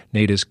design.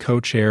 Nate is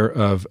co-chair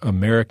of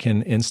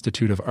American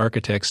Institute of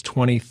Architects'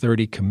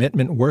 2030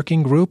 Commitment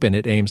Working Group, and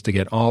it aims to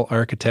get all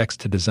architects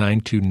to design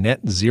to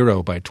net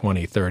zero by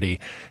 2030.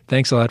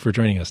 Thanks a lot for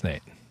joining us,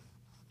 Nate.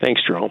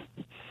 Thanks, Jerome.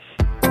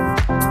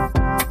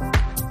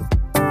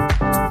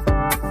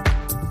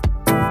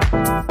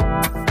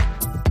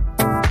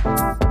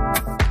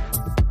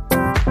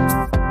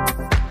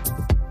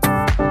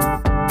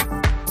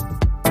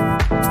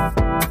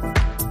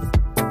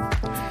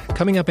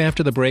 Coming up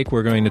after the break,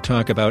 we're going to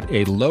talk about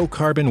a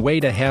low-carbon way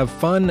to have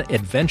fun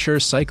adventure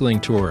cycling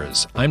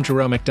tours. I'm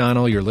Jerome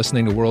McDonnell. You're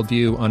listening to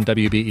Worldview on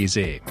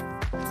WBEZ.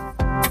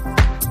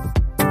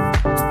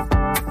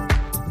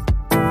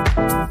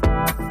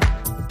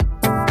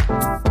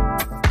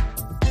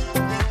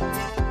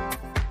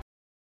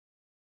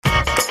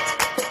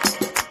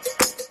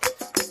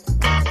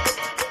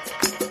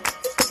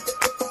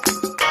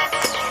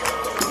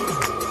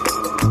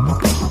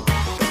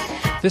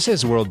 This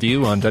is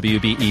Worldview on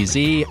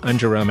WBEZ. I'm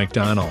Jerome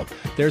McDonnell.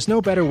 There's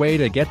no better way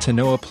to get to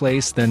know a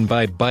place than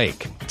by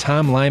bike.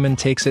 Tom Lyman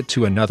takes it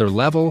to another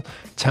level.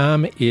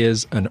 Tom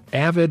is an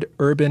avid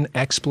urban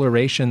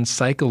exploration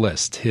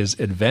cyclist. His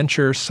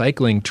adventure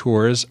cycling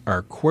tours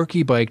are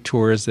quirky bike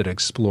tours that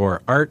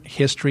explore art,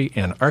 history,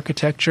 and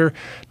architecture.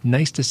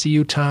 Nice to see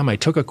you, Tom. I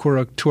took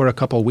a tour a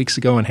couple of weeks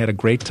ago and had a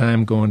great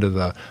time going to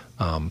the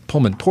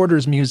Pullman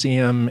Porters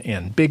Museum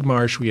and Big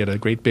Marsh. We had a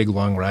great big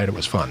long ride. It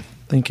was fun.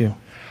 Thank you.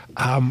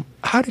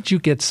 How did you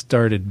get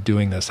started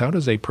doing this? How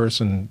does a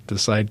person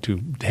decide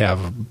to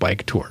have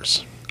bike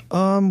tours?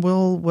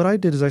 Well, what I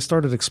did is I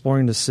started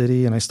exploring the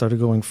city, and I started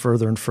going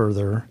further and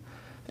further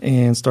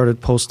and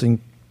started posting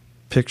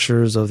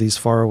pictures of these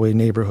faraway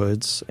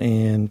neighborhoods.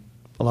 And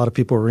a lot of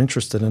people were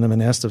interested in them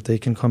and asked if they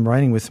can come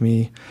riding with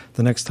me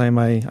the next time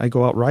I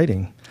go out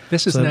riding.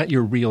 This is not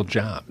your real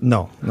job.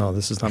 No,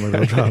 this is not my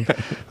real job.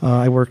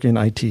 I work in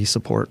IT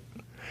support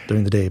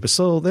during the day. But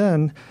so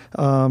then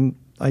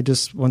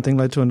one thing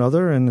led to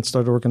another, and it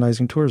started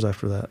organizing tours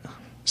after that.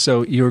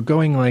 So you're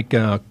going like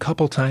a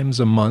couple times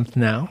a month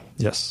now?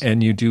 Yes.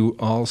 And you do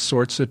all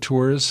sorts of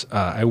tours.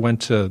 I went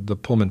to the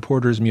Pullman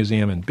Porters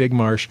Museum in Big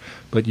Marsh,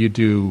 but you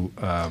do,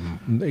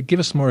 give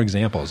us more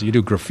examples. You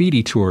do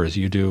graffiti tours.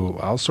 You do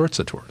all sorts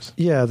of tours.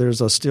 Yeah,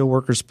 there's a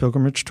Steelworkers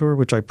Pilgrimage Tour,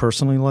 which I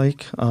personally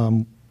like.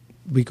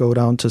 We go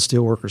down to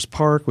Steelworkers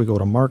Park. We go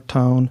to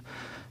Marktown.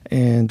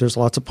 And there's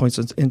lots of points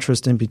of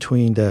interest in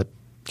between that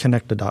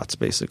connect the dots,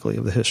 basically,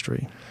 of the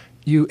history.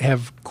 You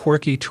have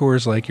quirky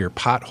tours like your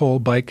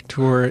pothole bike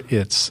tour.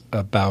 It's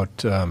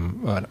about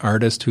an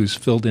artist who's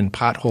filled in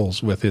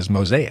potholes with his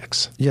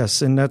mosaics.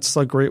 Yes, and that's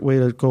a great way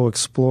to go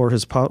explore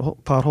his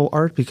pothole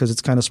art because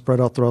it's kind of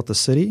spread out throughout the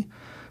city.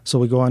 So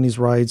we go on these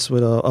rides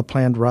with a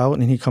planned route,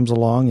 and he comes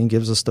along and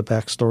gives us the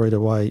backstory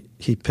to why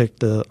he picked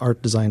the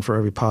art design for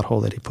every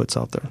pothole that he puts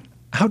out there.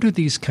 How do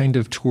these kind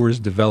of tours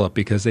develop?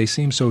 Because they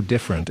seem so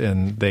different,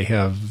 and they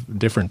have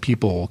different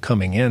people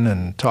coming in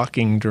and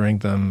talking during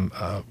them.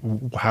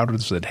 How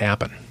does it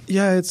happen?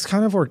 Yeah, it's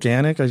kind of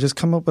organic. I just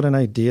come up with an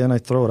idea, and I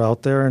throw it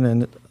out there. And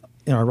then,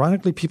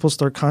 ironically, people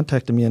start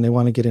contacting me, and they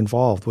want to get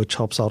involved, which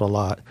helps out a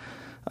lot.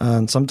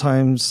 And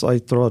sometimes I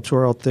throw a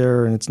tour out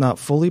there, and it's not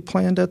fully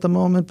planned at the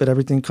moment, but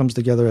everything comes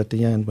together at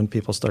the end when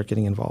people start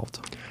getting involved.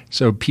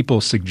 So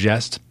people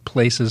suggest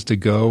places to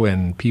go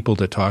and people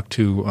to talk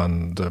to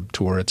on the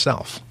tour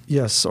itself?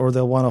 Yes, or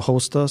they'll want to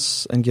host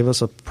us and give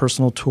us a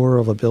personal tour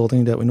of a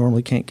building that we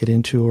normally can't get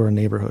into or a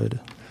neighborhood.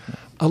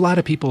 A lot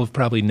of people have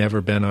probably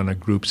never been on a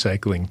group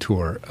cycling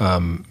tour.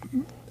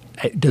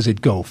 Does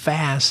it go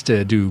fast?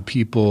 Do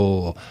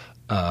people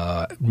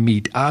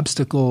meet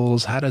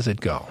obstacles? How does it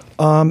go?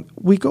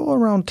 We go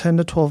around 10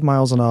 to 12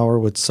 miles an hour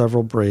with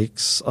several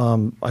breaks.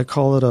 I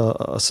call it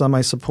a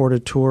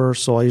semi-supported tour,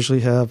 so I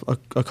usually have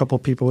a couple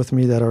people with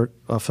me that are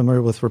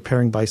familiar with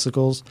repairing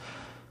bicycles.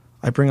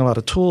 I bring a lot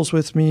of tools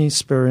with me,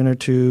 spare inner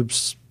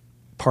tubes,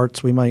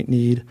 parts we might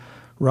need.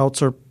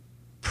 Routes are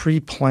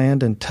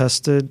pre-planned and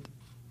tested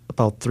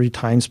about 3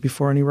 times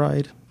before any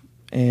ride,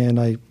 and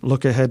I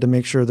look ahead to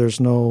make sure there's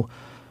no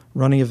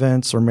running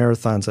events or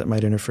marathons that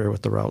might interfere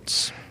with the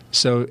routes.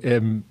 So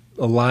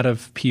a lot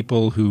of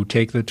people who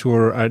take the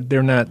tour,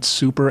 they're not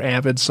super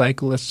avid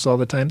cyclists all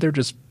the time. They're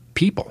just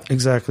people.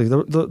 Exactly.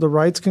 The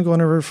rides can go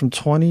anywhere from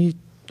 20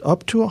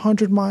 up to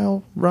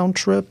 100-mile round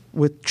trip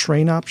with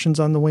train options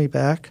on the way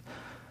back.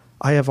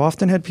 I have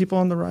often had people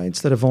on the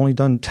rides that have only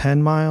done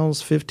 10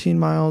 miles, 15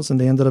 miles, and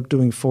they ended up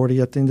doing 40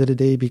 at the end of the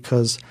day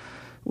because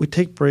we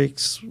take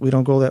breaks. We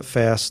don't go that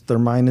fast. Their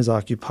mind is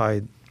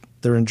occupied.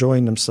 They're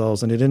enjoying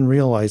themselves, and they didn't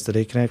realize that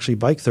they can actually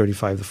bike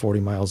 35 to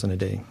 40 miles in a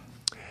day.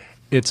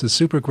 It's a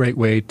super great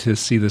way to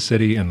see the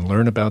city and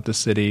learn about the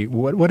city.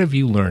 What have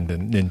you learned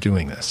in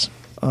doing this?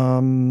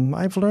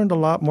 I've learned a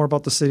lot more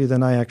about the city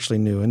than I actually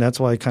knew, and that's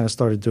why I kind of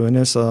started doing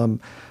this.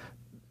 I'm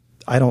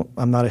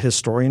not a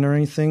historian or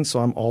anything, so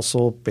I'm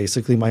also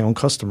basically my own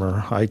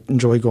customer. I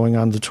enjoy going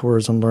on the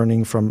tours and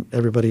learning from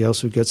everybody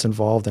else who gets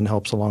involved and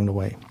helps along the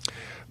way.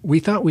 We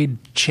thought we'd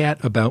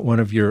chat about one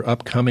of your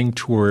upcoming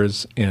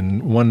tours,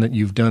 and one that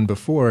you've done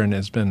before and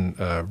has been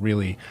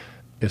really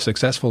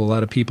successful. A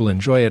lot of people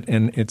enjoy it,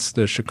 and it's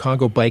the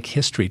Chicago Bike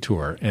History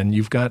Tour. And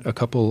you've got a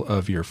couple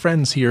of your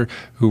friends here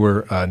who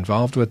were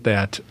involved with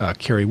that.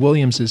 Kerry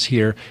Williams is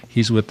here.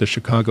 He's with the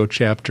Chicago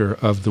chapter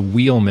of the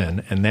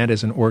Wheelmen, and that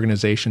is an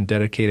organization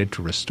dedicated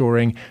to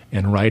restoring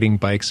and riding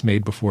bikes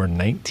made before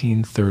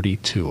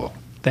 1932.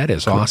 That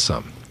is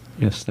awesome.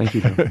 Yes, thank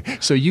you, John.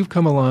 So you've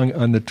come along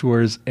on the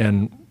tours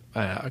and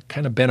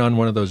kind of been on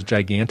one of those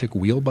gigantic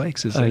wheel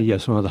bikes, is it?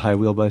 Yes, one of the high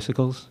wheel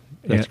bicycles.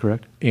 That's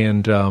correct.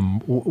 And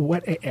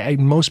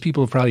most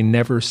people have probably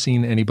never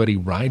seen anybody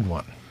ride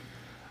one.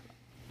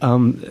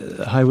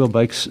 High wheel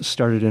bikes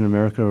started in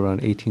America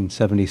around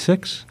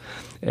 1876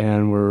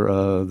 and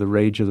were the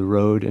rage of the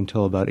road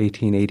until about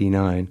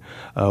 1889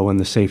 when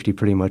the safety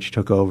pretty much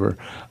took over.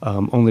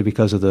 Only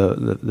because of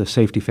the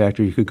safety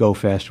factor, you could go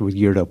faster with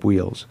geared up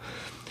wheels.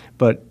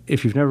 But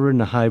if you've never ridden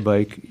a high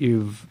bike,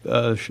 you've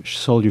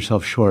sold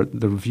yourself short.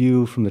 The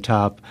view from the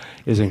top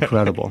is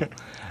incredible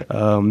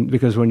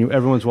because when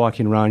everyone's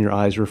walking around, your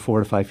eyes are 4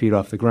 to 5 feet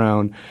off the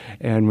ground,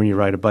 and when you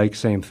ride a bike,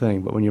 same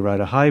thing. But when you ride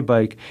a high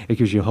bike, it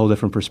gives you a whole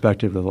different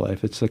perspective of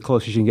life. It's the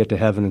closest you can get to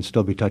heaven and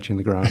still be touching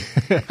the ground.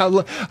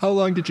 How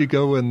long did you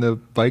go in the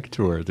bike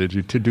tour? Did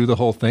you to do the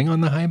whole thing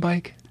on the high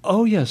bike?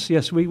 Oh,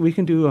 yes. We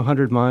can do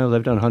 100 miles.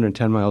 I've done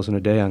 110 miles in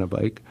a day on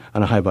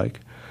a high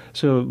bike.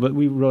 But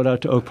we rode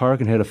out to Oak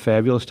Park and had a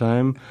fabulous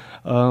time,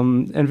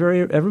 and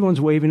everyone's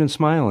waving and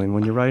smiling.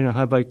 When you're riding a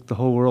high bike, the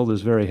whole world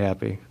is very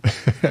happy.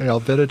 I'll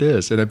bet it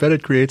is, and I bet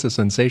it creates a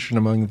sensation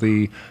among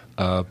the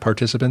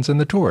participants in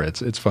the tour.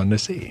 It's fun to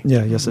see.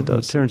 Yeah, yes, it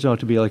does. It turns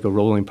out to be like a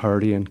rolling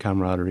party and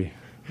camaraderie.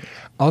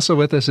 Also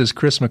with us is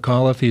Chris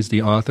McAuliffe. He's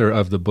the author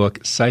of the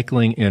book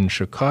Cycling in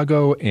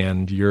Chicago,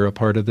 and you're a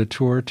part of the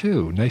tour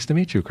too. Nice to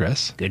meet you,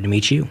 Chris. Good to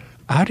meet you.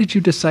 How did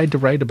you decide to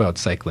write about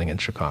cycling in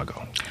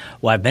Chicago?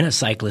 Well, I've been a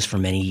cyclist for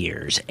many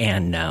years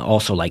and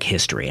also like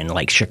history and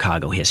like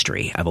Chicago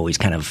history. I've always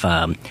kind of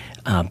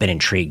been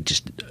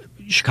intrigued.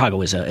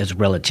 Chicago is a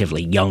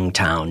relatively young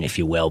town, if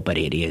you will, but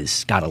it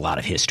is got a lot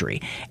of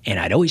history. And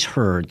I'd always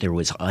heard there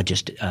was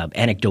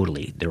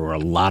anecdotally, there were a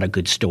lot of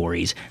good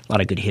stories, a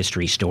lot of good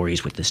history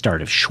stories with the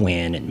start of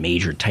Schwinn and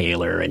Major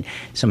Taylor and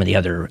some of the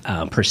other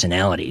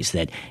personalities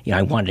that,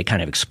 I wanted to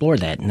kind of explore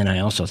that. And then I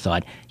also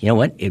thought, you know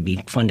what, it'd be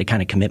fun to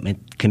kind of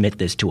commit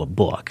this to a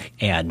book.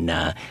 And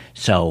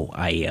so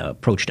I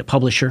approached a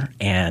publisher,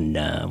 and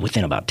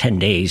within about 10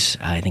 days,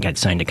 I think I'd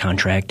signed a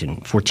contract,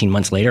 and 14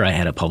 months later, I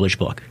had a published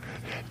book.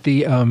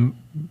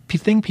 The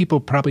thing people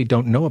probably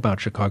don't know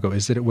about Chicago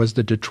is that it was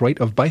the Detroit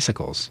of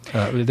bicycles.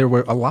 There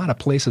were a lot of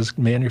places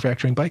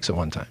manufacturing bikes at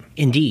one time.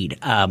 Indeed.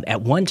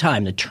 At one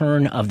time, the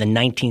turn of the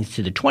 19th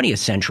to the 20th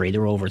century,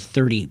 there were over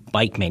 30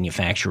 bike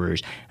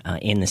manufacturers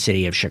in the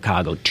city of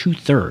Chicago.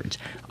 2/3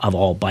 of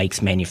all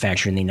bikes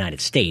manufactured in the United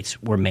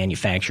States were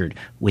manufactured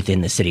within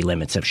the city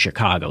limits of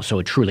Chicago. So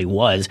it truly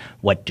was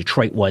what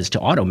Detroit was to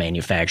auto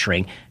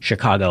manufacturing,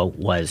 Chicago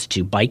was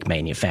to bike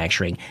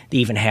manufacturing. They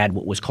even had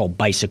what was called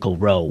Bicycle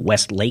Row.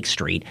 West Lake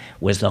Street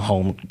was the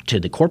home to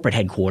the corporate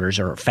headquarters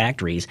or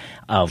factories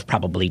of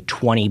probably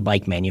 20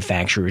 bike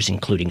manufacturers,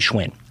 including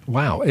Schwinn.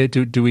 Wow.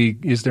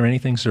 Is there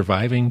anything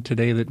surviving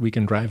today that we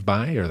can drive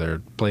by? Are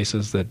there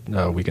places that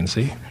we can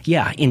see?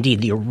 Yeah,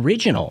 indeed. The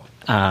original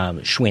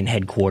Schwinn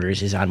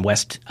headquarters is on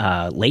West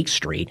Lake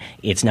Street.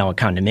 It's now a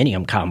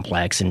condominium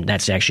complex, and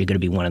that's actually going to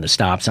be one of the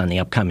stops on the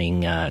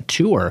upcoming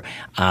tour.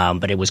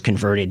 But it was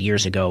converted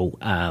years ago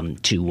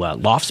to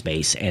loft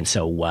space, and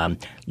so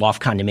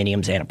loft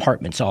condominiums and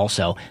apartments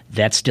also.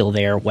 That's still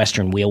there.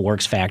 Western Wheel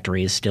Works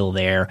factory is still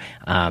there.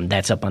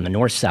 That's up on the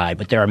north side.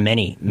 But there are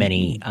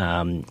many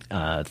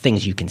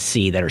things you can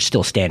see that are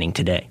still standing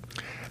today.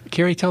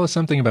 Kerry, tell us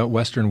something about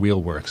Western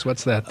Wheel Works.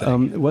 What's that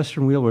thing?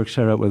 Western Wheel Works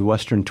started out with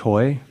Western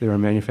Toy. They were a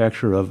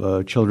manufacturer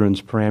of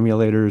children's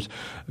perambulators,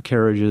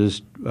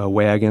 carriages,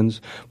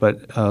 wagons.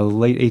 But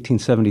late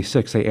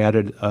 1876, they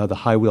added the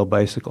high wheel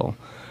bicycle.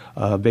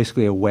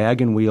 Basically a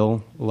wagon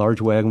wheel, a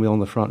large wagon wheel in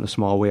the front and a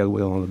small wagon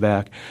wheel on the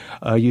back,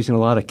 using a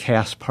lot of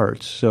cast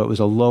parts. So it was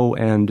a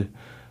low-end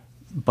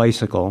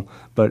bicycle,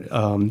 but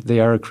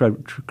they are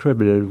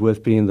credited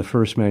with being the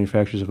first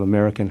manufacturers of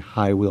American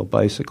high-wheel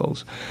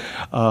bicycles.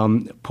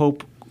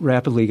 Pope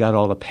rapidly got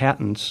all the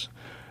patents,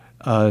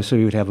 so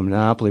he would have a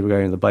monopoly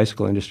regarding the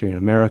bicycle industry in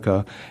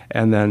America.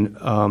 And then,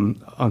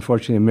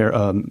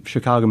 unfortunately,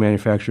 Chicago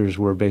manufacturers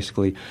were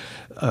basically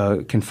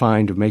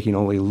confined to making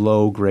only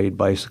low-grade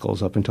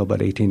bicycles up until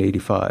about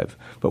 1885.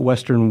 But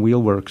Western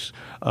Wheel Works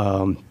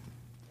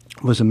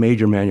was a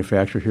major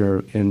manufacturer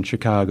here in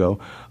Chicago,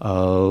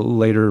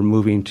 later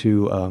moving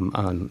to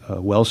on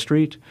Wells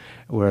Street,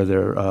 where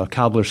their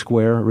Cobbler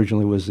Square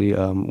originally was the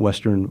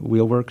Western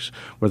Wheel Works,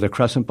 where the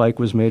Crescent bike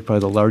was made, probably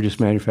the largest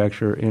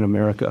manufacturer in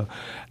America.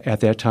 At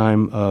that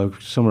time,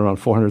 somewhere around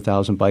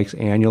 400,000 bikes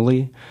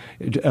annually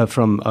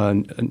from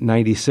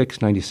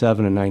 96,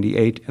 97, and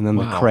 98, and then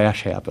the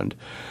crash happened.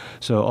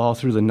 So all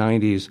through the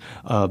 90s,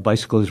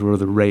 bicycles were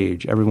the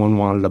rage. Everyone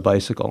wanted a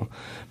bicycle.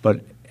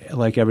 But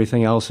like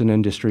everything else in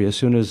industry, as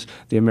soon as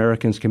the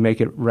Americans can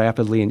make it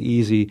rapidly and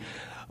easy,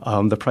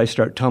 the price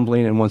start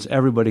tumbling, and once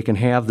everybody can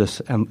have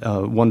this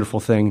wonderful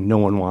thing, no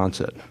one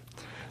wants it.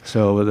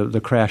 So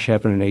the crash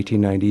happened in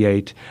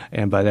 1898,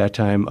 and by that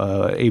time,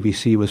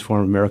 ABC was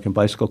formed, American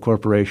Bicycle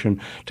Corporation,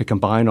 to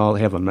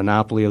have a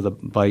monopoly of the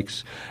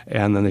bikes,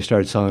 and then they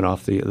started selling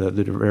off the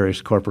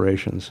various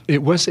corporations.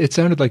 It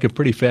sounded like a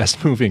pretty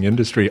fast-moving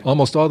industry.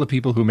 Almost all the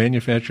people who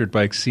manufactured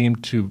bikes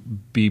seemed to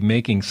be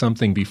making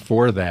something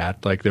before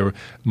that. Like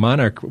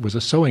Monarch was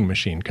a sewing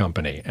machine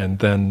company, and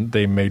then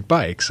they made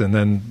bikes, and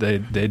then they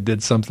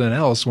did something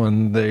else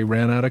when they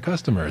ran out of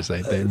customers.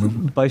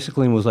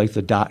 Bicycling was like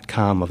the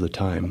 .com of the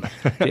time.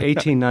 The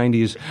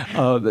 1890s,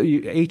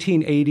 the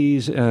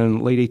 1880s,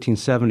 and late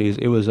 1870s,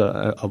 it was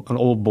an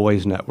old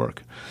boys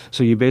network.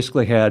 So you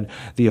basically had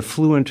the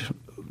affluent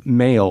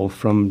male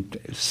from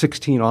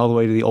 16 all the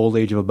way to the old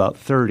age of about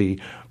 30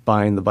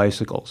 buying the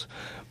bicycles.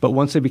 But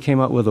once they became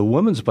out with a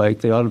woman's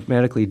bike, they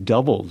automatically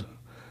doubled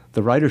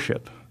the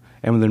ridership.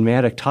 And with the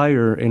pneumatic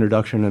tire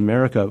introduction in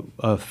America,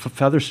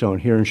 Featherstone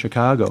here in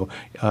Chicago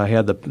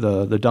had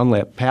the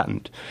Dunlap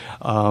patent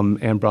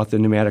and brought the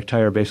pneumatic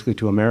tire basically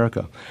to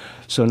America.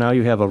 So now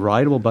you have a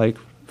rideable bike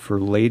for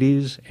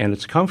ladies, and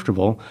it's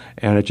comfortable,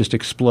 and it just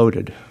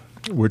exploded.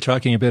 We're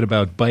talking a bit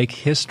about bike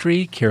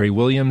history. Kerry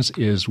Williams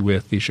is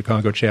with the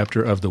Chicago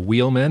chapter of the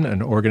Wheelmen,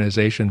 an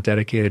organization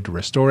dedicated to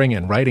restoring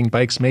and riding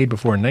bikes made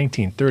before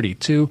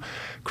 1932.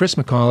 Chris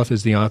McAuliffe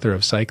is the author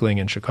of Cycling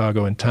in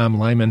Chicago, and Tom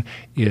Lyman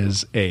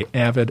is an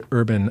avid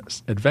urban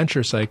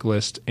adventure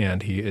cyclist,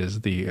 and he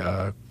is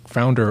the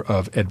founder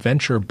of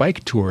Adventure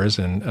Bike Tours,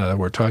 and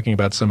we're talking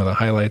about some of the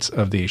highlights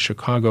of the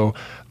Chicago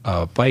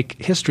Bike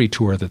History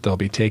Tour that they'll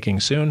be taking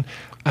soon.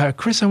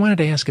 Chris, I wanted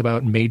to ask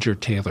about Major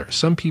Taylor.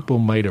 Some people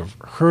might have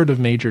heard of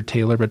Major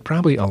Taylor, but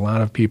probably a lot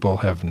of people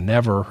have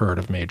never heard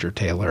of Major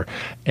Taylor.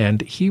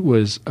 And he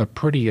was a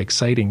pretty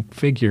exciting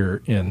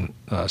figure in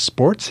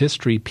sports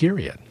history,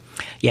 period.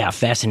 Yeah,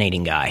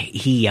 fascinating guy.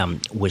 He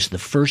was the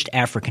first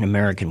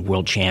African-American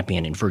world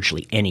champion in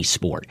virtually any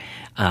sport.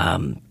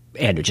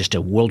 And just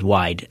a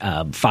worldwide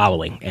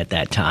following at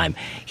that time.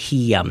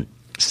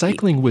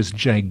 Cycling was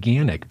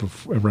gigantic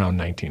around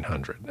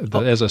 1900.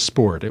 As a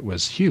sport, it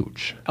was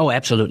huge. Oh,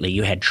 absolutely.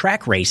 You had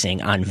track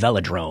racing on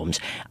velodromes,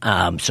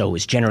 so it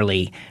was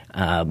generally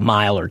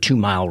mile or 2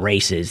 mile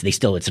races.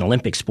 It's an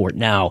Olympic sport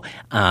now,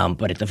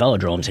 but at the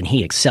velodromes, and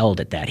he excelled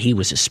at that. He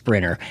was a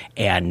sprinter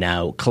and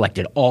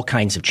collected all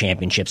kinds of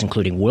championships,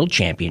 including world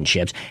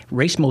championships,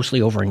 raced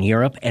mostly over in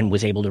Europe and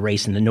was able to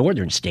race in the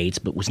northern states,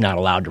 but was not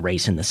allowed to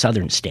race in the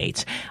southern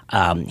states.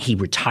 He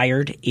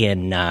retired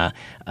in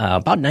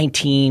about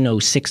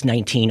 1906,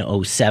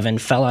 1907,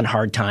 fell on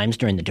hard times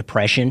during the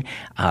Depression,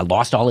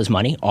 lost all his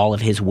money, all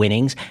of his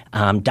winnings,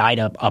 died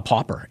a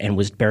pauper and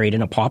was buried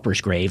in a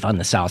pauper's grave on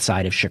the south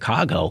side of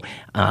Chicago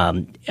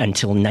and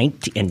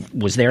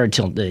was there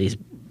until his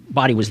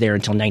body was there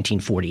until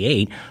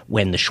 1948,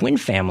 when the Schwinn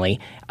family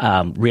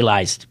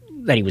realized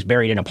that he was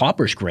buried in a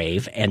pauper's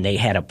grave, and they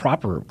had a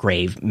proper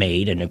grave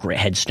made and a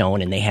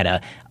headstone, and they had a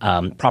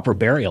proper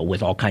burial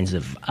with all kinds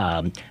of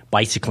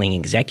bicycling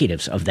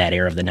executives of that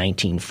era of the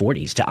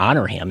 1940s to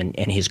honor him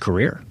and his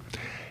career.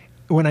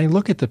 When I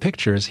look at the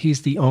pictures,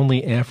 he's the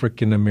only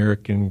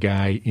African-American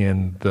guy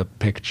in the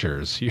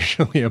pictures,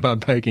 usually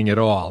about biking at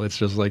all. It's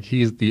just like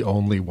he's the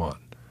only one.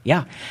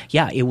 Yeah,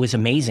 it was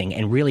amazing,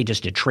 and really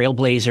just a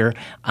trailblazer,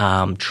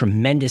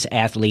 tremendous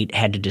athlete,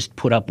 had to just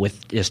put up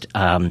with just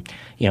some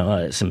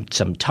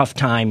tough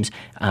times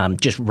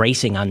just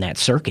racing on that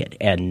circuit.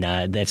 And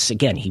that's,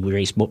 again, he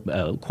raced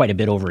quite a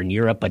bit over in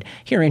Europe, but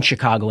here in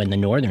Chicago in the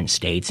northern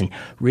states, and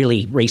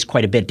really raced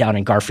quite a bit down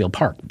in Garfield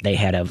Park. They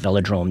had a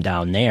velodrome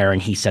down there,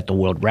 and he set the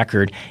world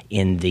record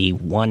in the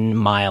 1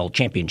 mile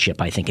championship,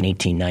 I think, in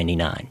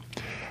 1899.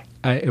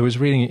 I was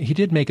reading, he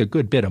did make a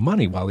good bit of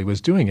money while he was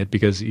doing it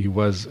because he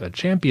was a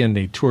champion.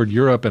 He toured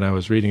Europe, and I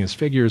was reading his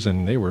figures,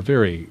 and they were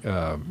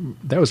that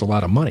was a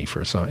lot of money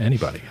for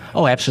anybody.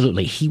 Oh,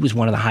 absolutely. He was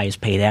one of the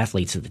highest paid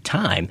athletes at the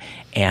time.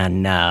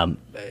 And, the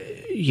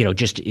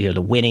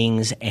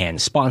winnings and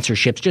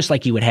sponsorships, just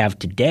like you would have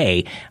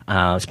today,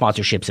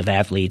 sponsorships of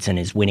athletes and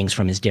his winnings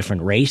from his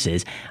different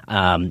races.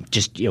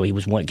 He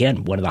was, one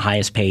of the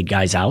highest paid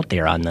guys out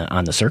there on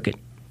the circuit.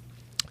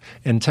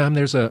 And Tom,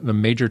 there's a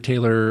Major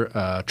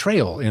Taylor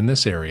trail in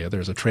this area.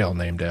 There's a trail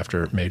named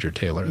after Major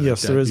Taylor.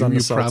 Yes, there is on the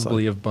south side. You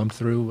probably have bumped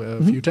through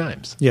a few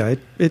times. Yeah,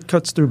 it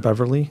cuts through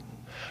Beverly.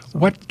 So.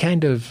 What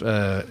kind of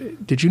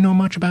did you know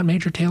much about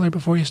Major Taylor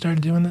before you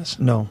started doing this?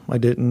 No, I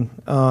didn't.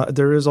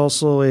 There is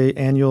also an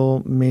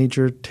annual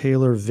Major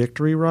Taylor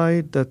victory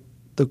ride that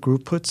the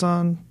group puts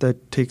on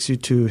that takes you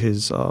to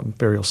his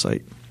burial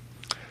site.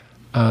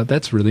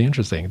 That's really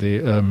interesting.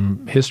 The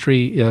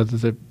history,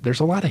 there's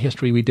a lot of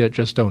history we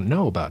just don't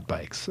know about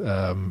bikes.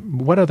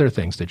 What other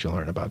things did you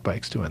learn about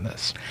bikes doing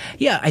this?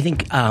 Yeah, I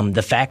think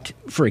the fact,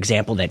 for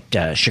example,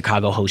 that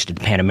Chicago hosted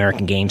the Pan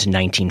American Games in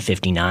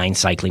 1959,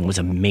 cycling was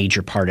a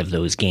major part of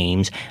those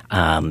games.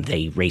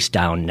 They raced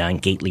down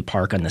Gately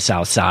Park on the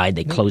south side.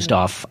 They closed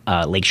off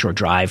Lakeshore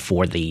Drive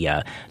for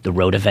the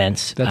road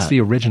events. That's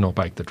the original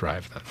Bike the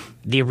Drive, then.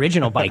 The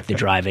original Bike the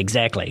Drive,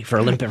 exactly,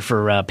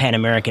 for Pan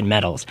American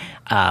medals.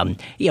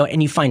 And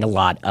you find a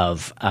lot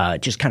of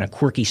just kind of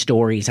quirky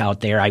stories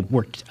out there. I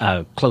worked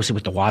closely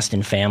with the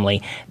Waston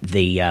family.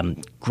 The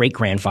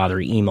great-grandfather,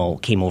 Emil,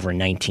 came over in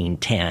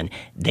 1910.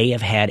 They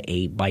have had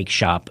a bike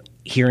shop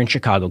here in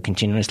Chicago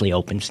continuously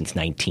open since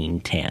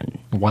 1910.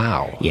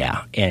 Wow.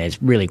 Yeah, and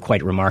it's really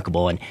quite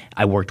remarkable. And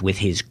I worked with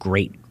his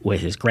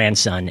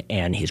grandson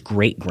and his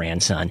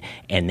great-grandson,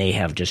 and they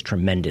have just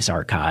tremendous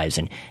archives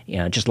and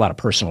just a lot of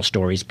personal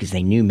stories because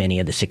they knew many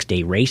of the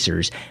six-day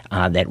racers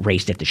that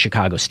raced at the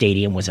Chicago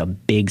Stadium. Was a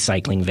big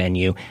cycling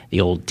venue,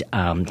 the old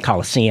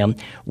Coliseum,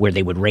 where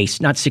they would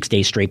race not 6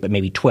 days straight, but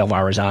maybe 12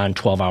 hours on,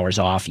 12 hours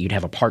off. You'd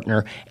have a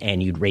partner,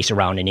 and you'd race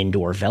around an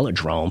indoor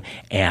velodrome,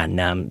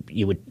 and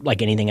you would,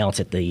 like anything else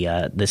at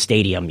the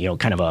stadium,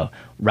 kind of a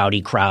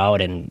rowdy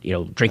crowd and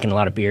drinking a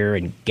lot of beer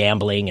and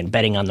gambling and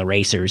betting on the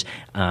racers,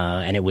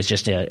 and it was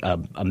just a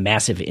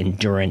massive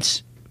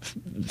endurance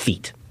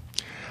feat.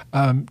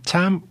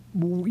 Tom,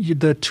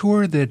 the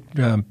tour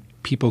that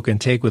people can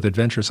take with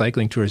Adventure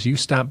Cycling Tours, you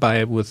stop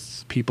by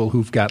with people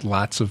who've got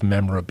lots of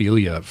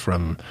memorabilia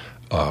from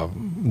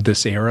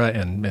this era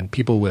and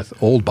people with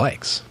old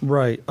bikes.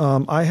 Right.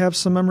 I have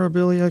some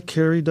memorabilia.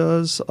 Carrie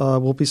does.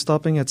 We'll be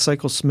stopping at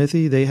Cycle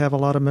Smithy. They have a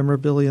lot of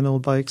memorabilia and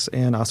old bikes,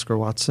 and Oscar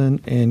Watson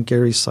and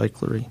Gary's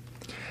Cyclery.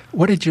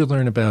 What did you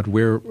learn about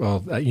where,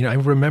 I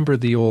remember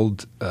the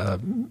old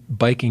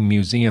biking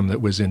museum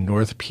that was in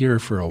North Pier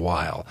for a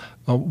while.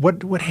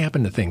 What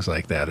happened to things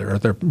like that?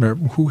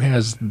 Who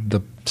has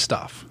the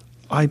stuff?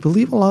 I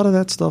believe a lot of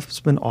that stuff has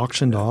been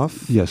auctioned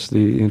off. Yes,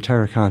 the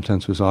entire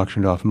contents was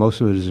auctioned off. Most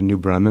of it is in New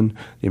Bremen,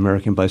 the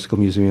American Bicycle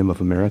Museum of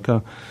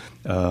America,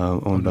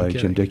 owned by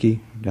Jim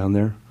Dickey down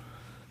there.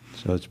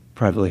 So it's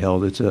privately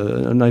held. It's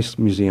a nice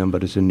museum,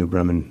 but it's in New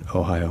Bremen,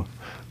 Ohio.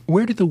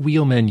 Where do the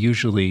wheelmen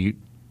usually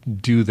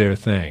do their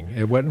thing?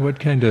 What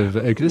kind of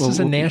this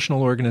is a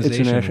national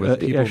organization? It's with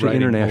people actually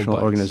riding international old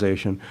bikes.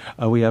 organization.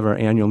 We have our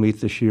annual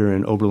meet this year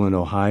in Oberlin,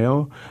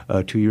 Ohio.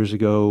 2 years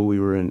ago, we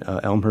were in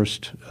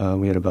Elmhurst.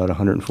 We had about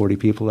 140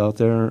 people out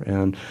there,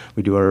 and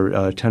we do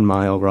our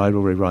 10-mile ride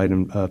where we ride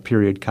in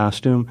period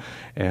costume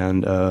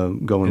and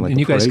go in like. And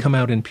you guys parade. come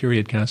out in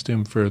period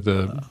costume for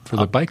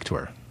the bike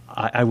tour.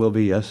 I will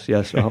be, yes,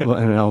 and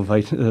I'll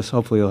invite us.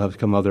 Hopefully, you'll have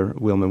some other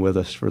wheelmen with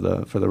us for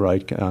the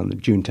ride on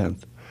June 10th.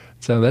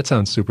 So that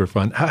sounds super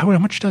fun. How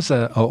much does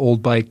an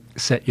old bike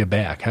set you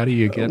back? How do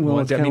you get? Well,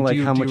 it's kind of like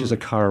how much is a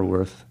car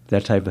worth,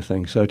 that type of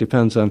thing. So it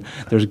depends on.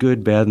 There's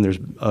good, bad, and there's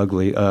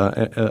ugly.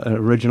 An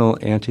original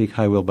antique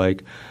high wheel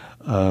bike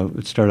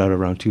would start out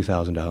around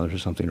 $2,000 or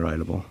something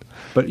rideable.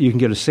 But you can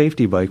get a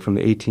safety bike from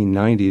the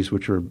 1890s,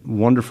 which are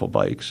wonderful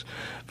bikes,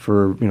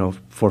 for $400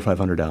 or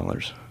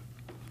 $500.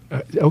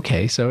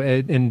 Okay,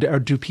 so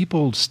do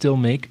people still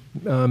make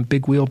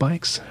big wheel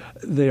bikes?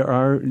 There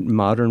are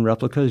modern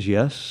replicas,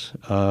 yes,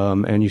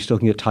 and you still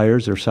can get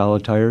tires. They're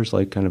solid tires,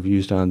 like kind of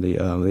used on the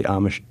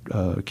Amish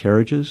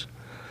carriages.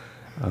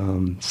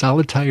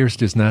 Solid tires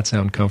does not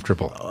sound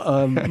comfortable.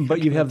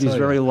 But you have these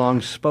very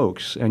long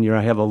spokes, and you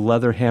have a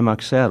leather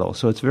hammock saddle,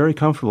 so it's very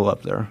comfortable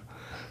up there.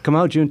 Come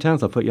out June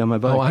 10th. I'll put you on my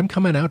bike. Oh, I'm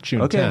coming out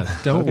June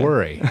 10th. Don't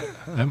worry.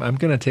 I'm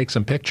going to take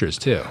some pictures,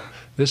 too.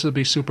 This will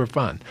be super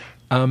fun.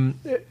 Lots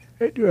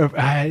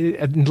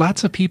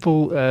of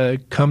people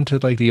come to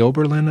like the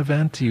Oberlin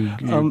event. You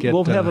get,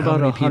 we'll have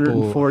about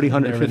 140,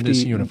 150 in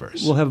this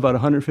universe. We'll have about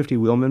 150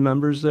 wheelman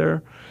members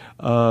there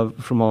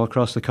from all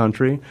across the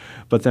country.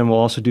 But then we'll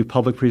also do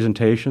public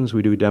presentations.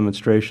 We do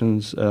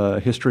demonstrations,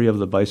 history of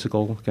the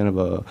bicycle, kind of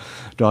a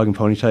dog and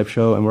pony type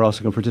show. And we're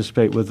also going to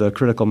participate with the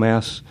Critical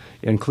Mass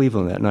in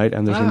Cleveland that night.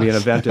 And there's going to be an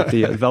event at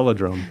the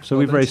velodrome. So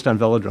we've raced on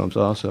velodromes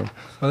also.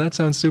 Well, that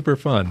sounds super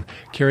fun.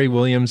 Carrie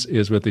Williams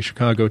is with the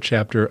Chicago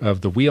chapter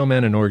of the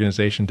Wheelmen, an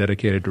organization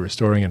dedicated to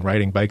restoring and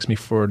riding bikes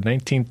before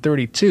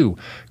 1932.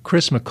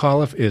 Chris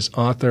McAuliffe is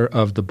author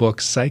of the book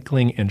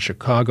Cycling in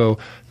Chicago.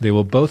 They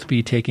will both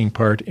be taking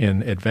part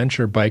in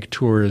Adventure Bike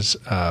Tours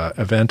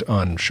event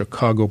on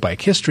Chicago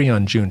Bike History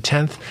on June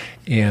 10th.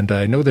 And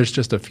I know there's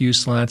just a few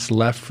slots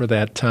left for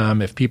that,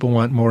 Tom. If people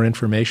want more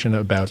information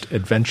about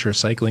Adventure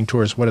Cycling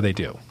Tours, what do they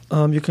do?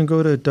 You can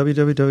go to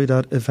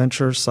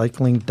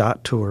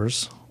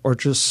www.adventurecycling.tours or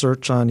just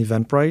search on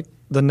Eventbrite.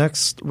 The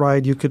next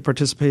ride you could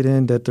participate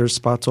in that there's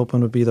spots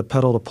open would be the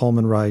Pedal to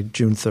Pullman ride,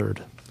 June 3rd.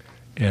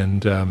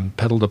 And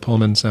Pedal to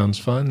Pullman sounds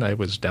fun. I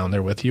was down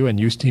there with you, and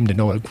you seem to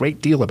know a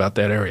great deal about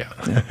that area.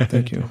 Yeah,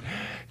 thank you.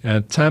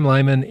 Tom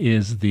Lyman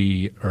is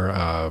the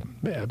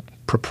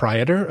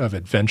proprietor of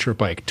Adventure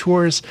Bike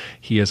Tours.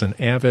 He is an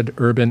avid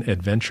urban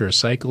adventure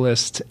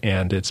cyclist,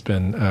 and it's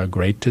been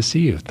great to see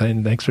you.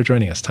 Thanks for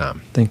joining us,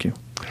 Tom. Thank you.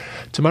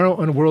 Tomorrow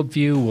on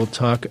Worldview, we'll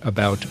talk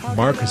about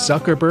Mark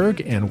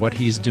Zuckerberg and what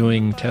he's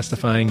doing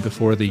testifying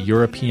before the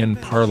European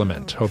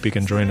Parliament. Hope you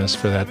can join us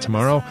for that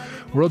tomorrow.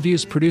 Worldview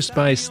is produced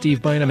by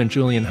Steve Bynum and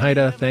Julian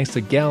Haida. Thanks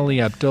to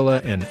Galilee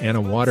Abdullah and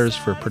Anna Waters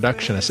for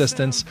production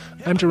assistance.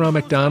 I'm Jerome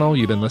McDonnell.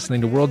 You've been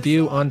listening to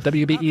Worldview on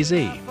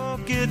WBEZ.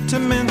 Forget to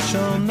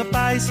mention the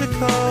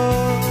bicycle.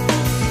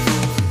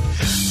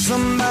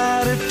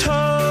 Somebody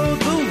told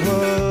the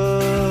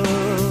world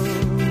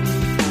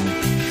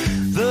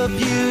the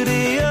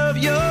beauty of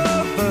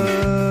your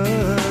verse.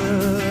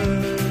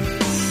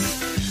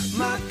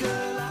 My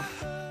girl, I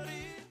heard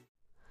it.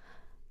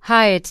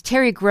 Hi, it's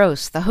Terry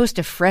Gross, the host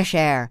of Fresh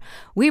Air.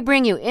 We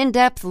bring you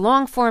in-depth,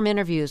 long-form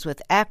interviews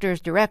with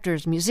actors,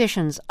 directors,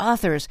 musicians,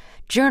 authors,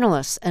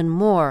 journalists, and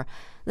more.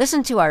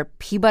 Listen to our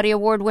Peabody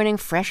Award-winning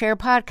Fresh Air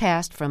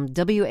podcast from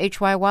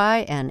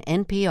WHYY and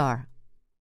NPR.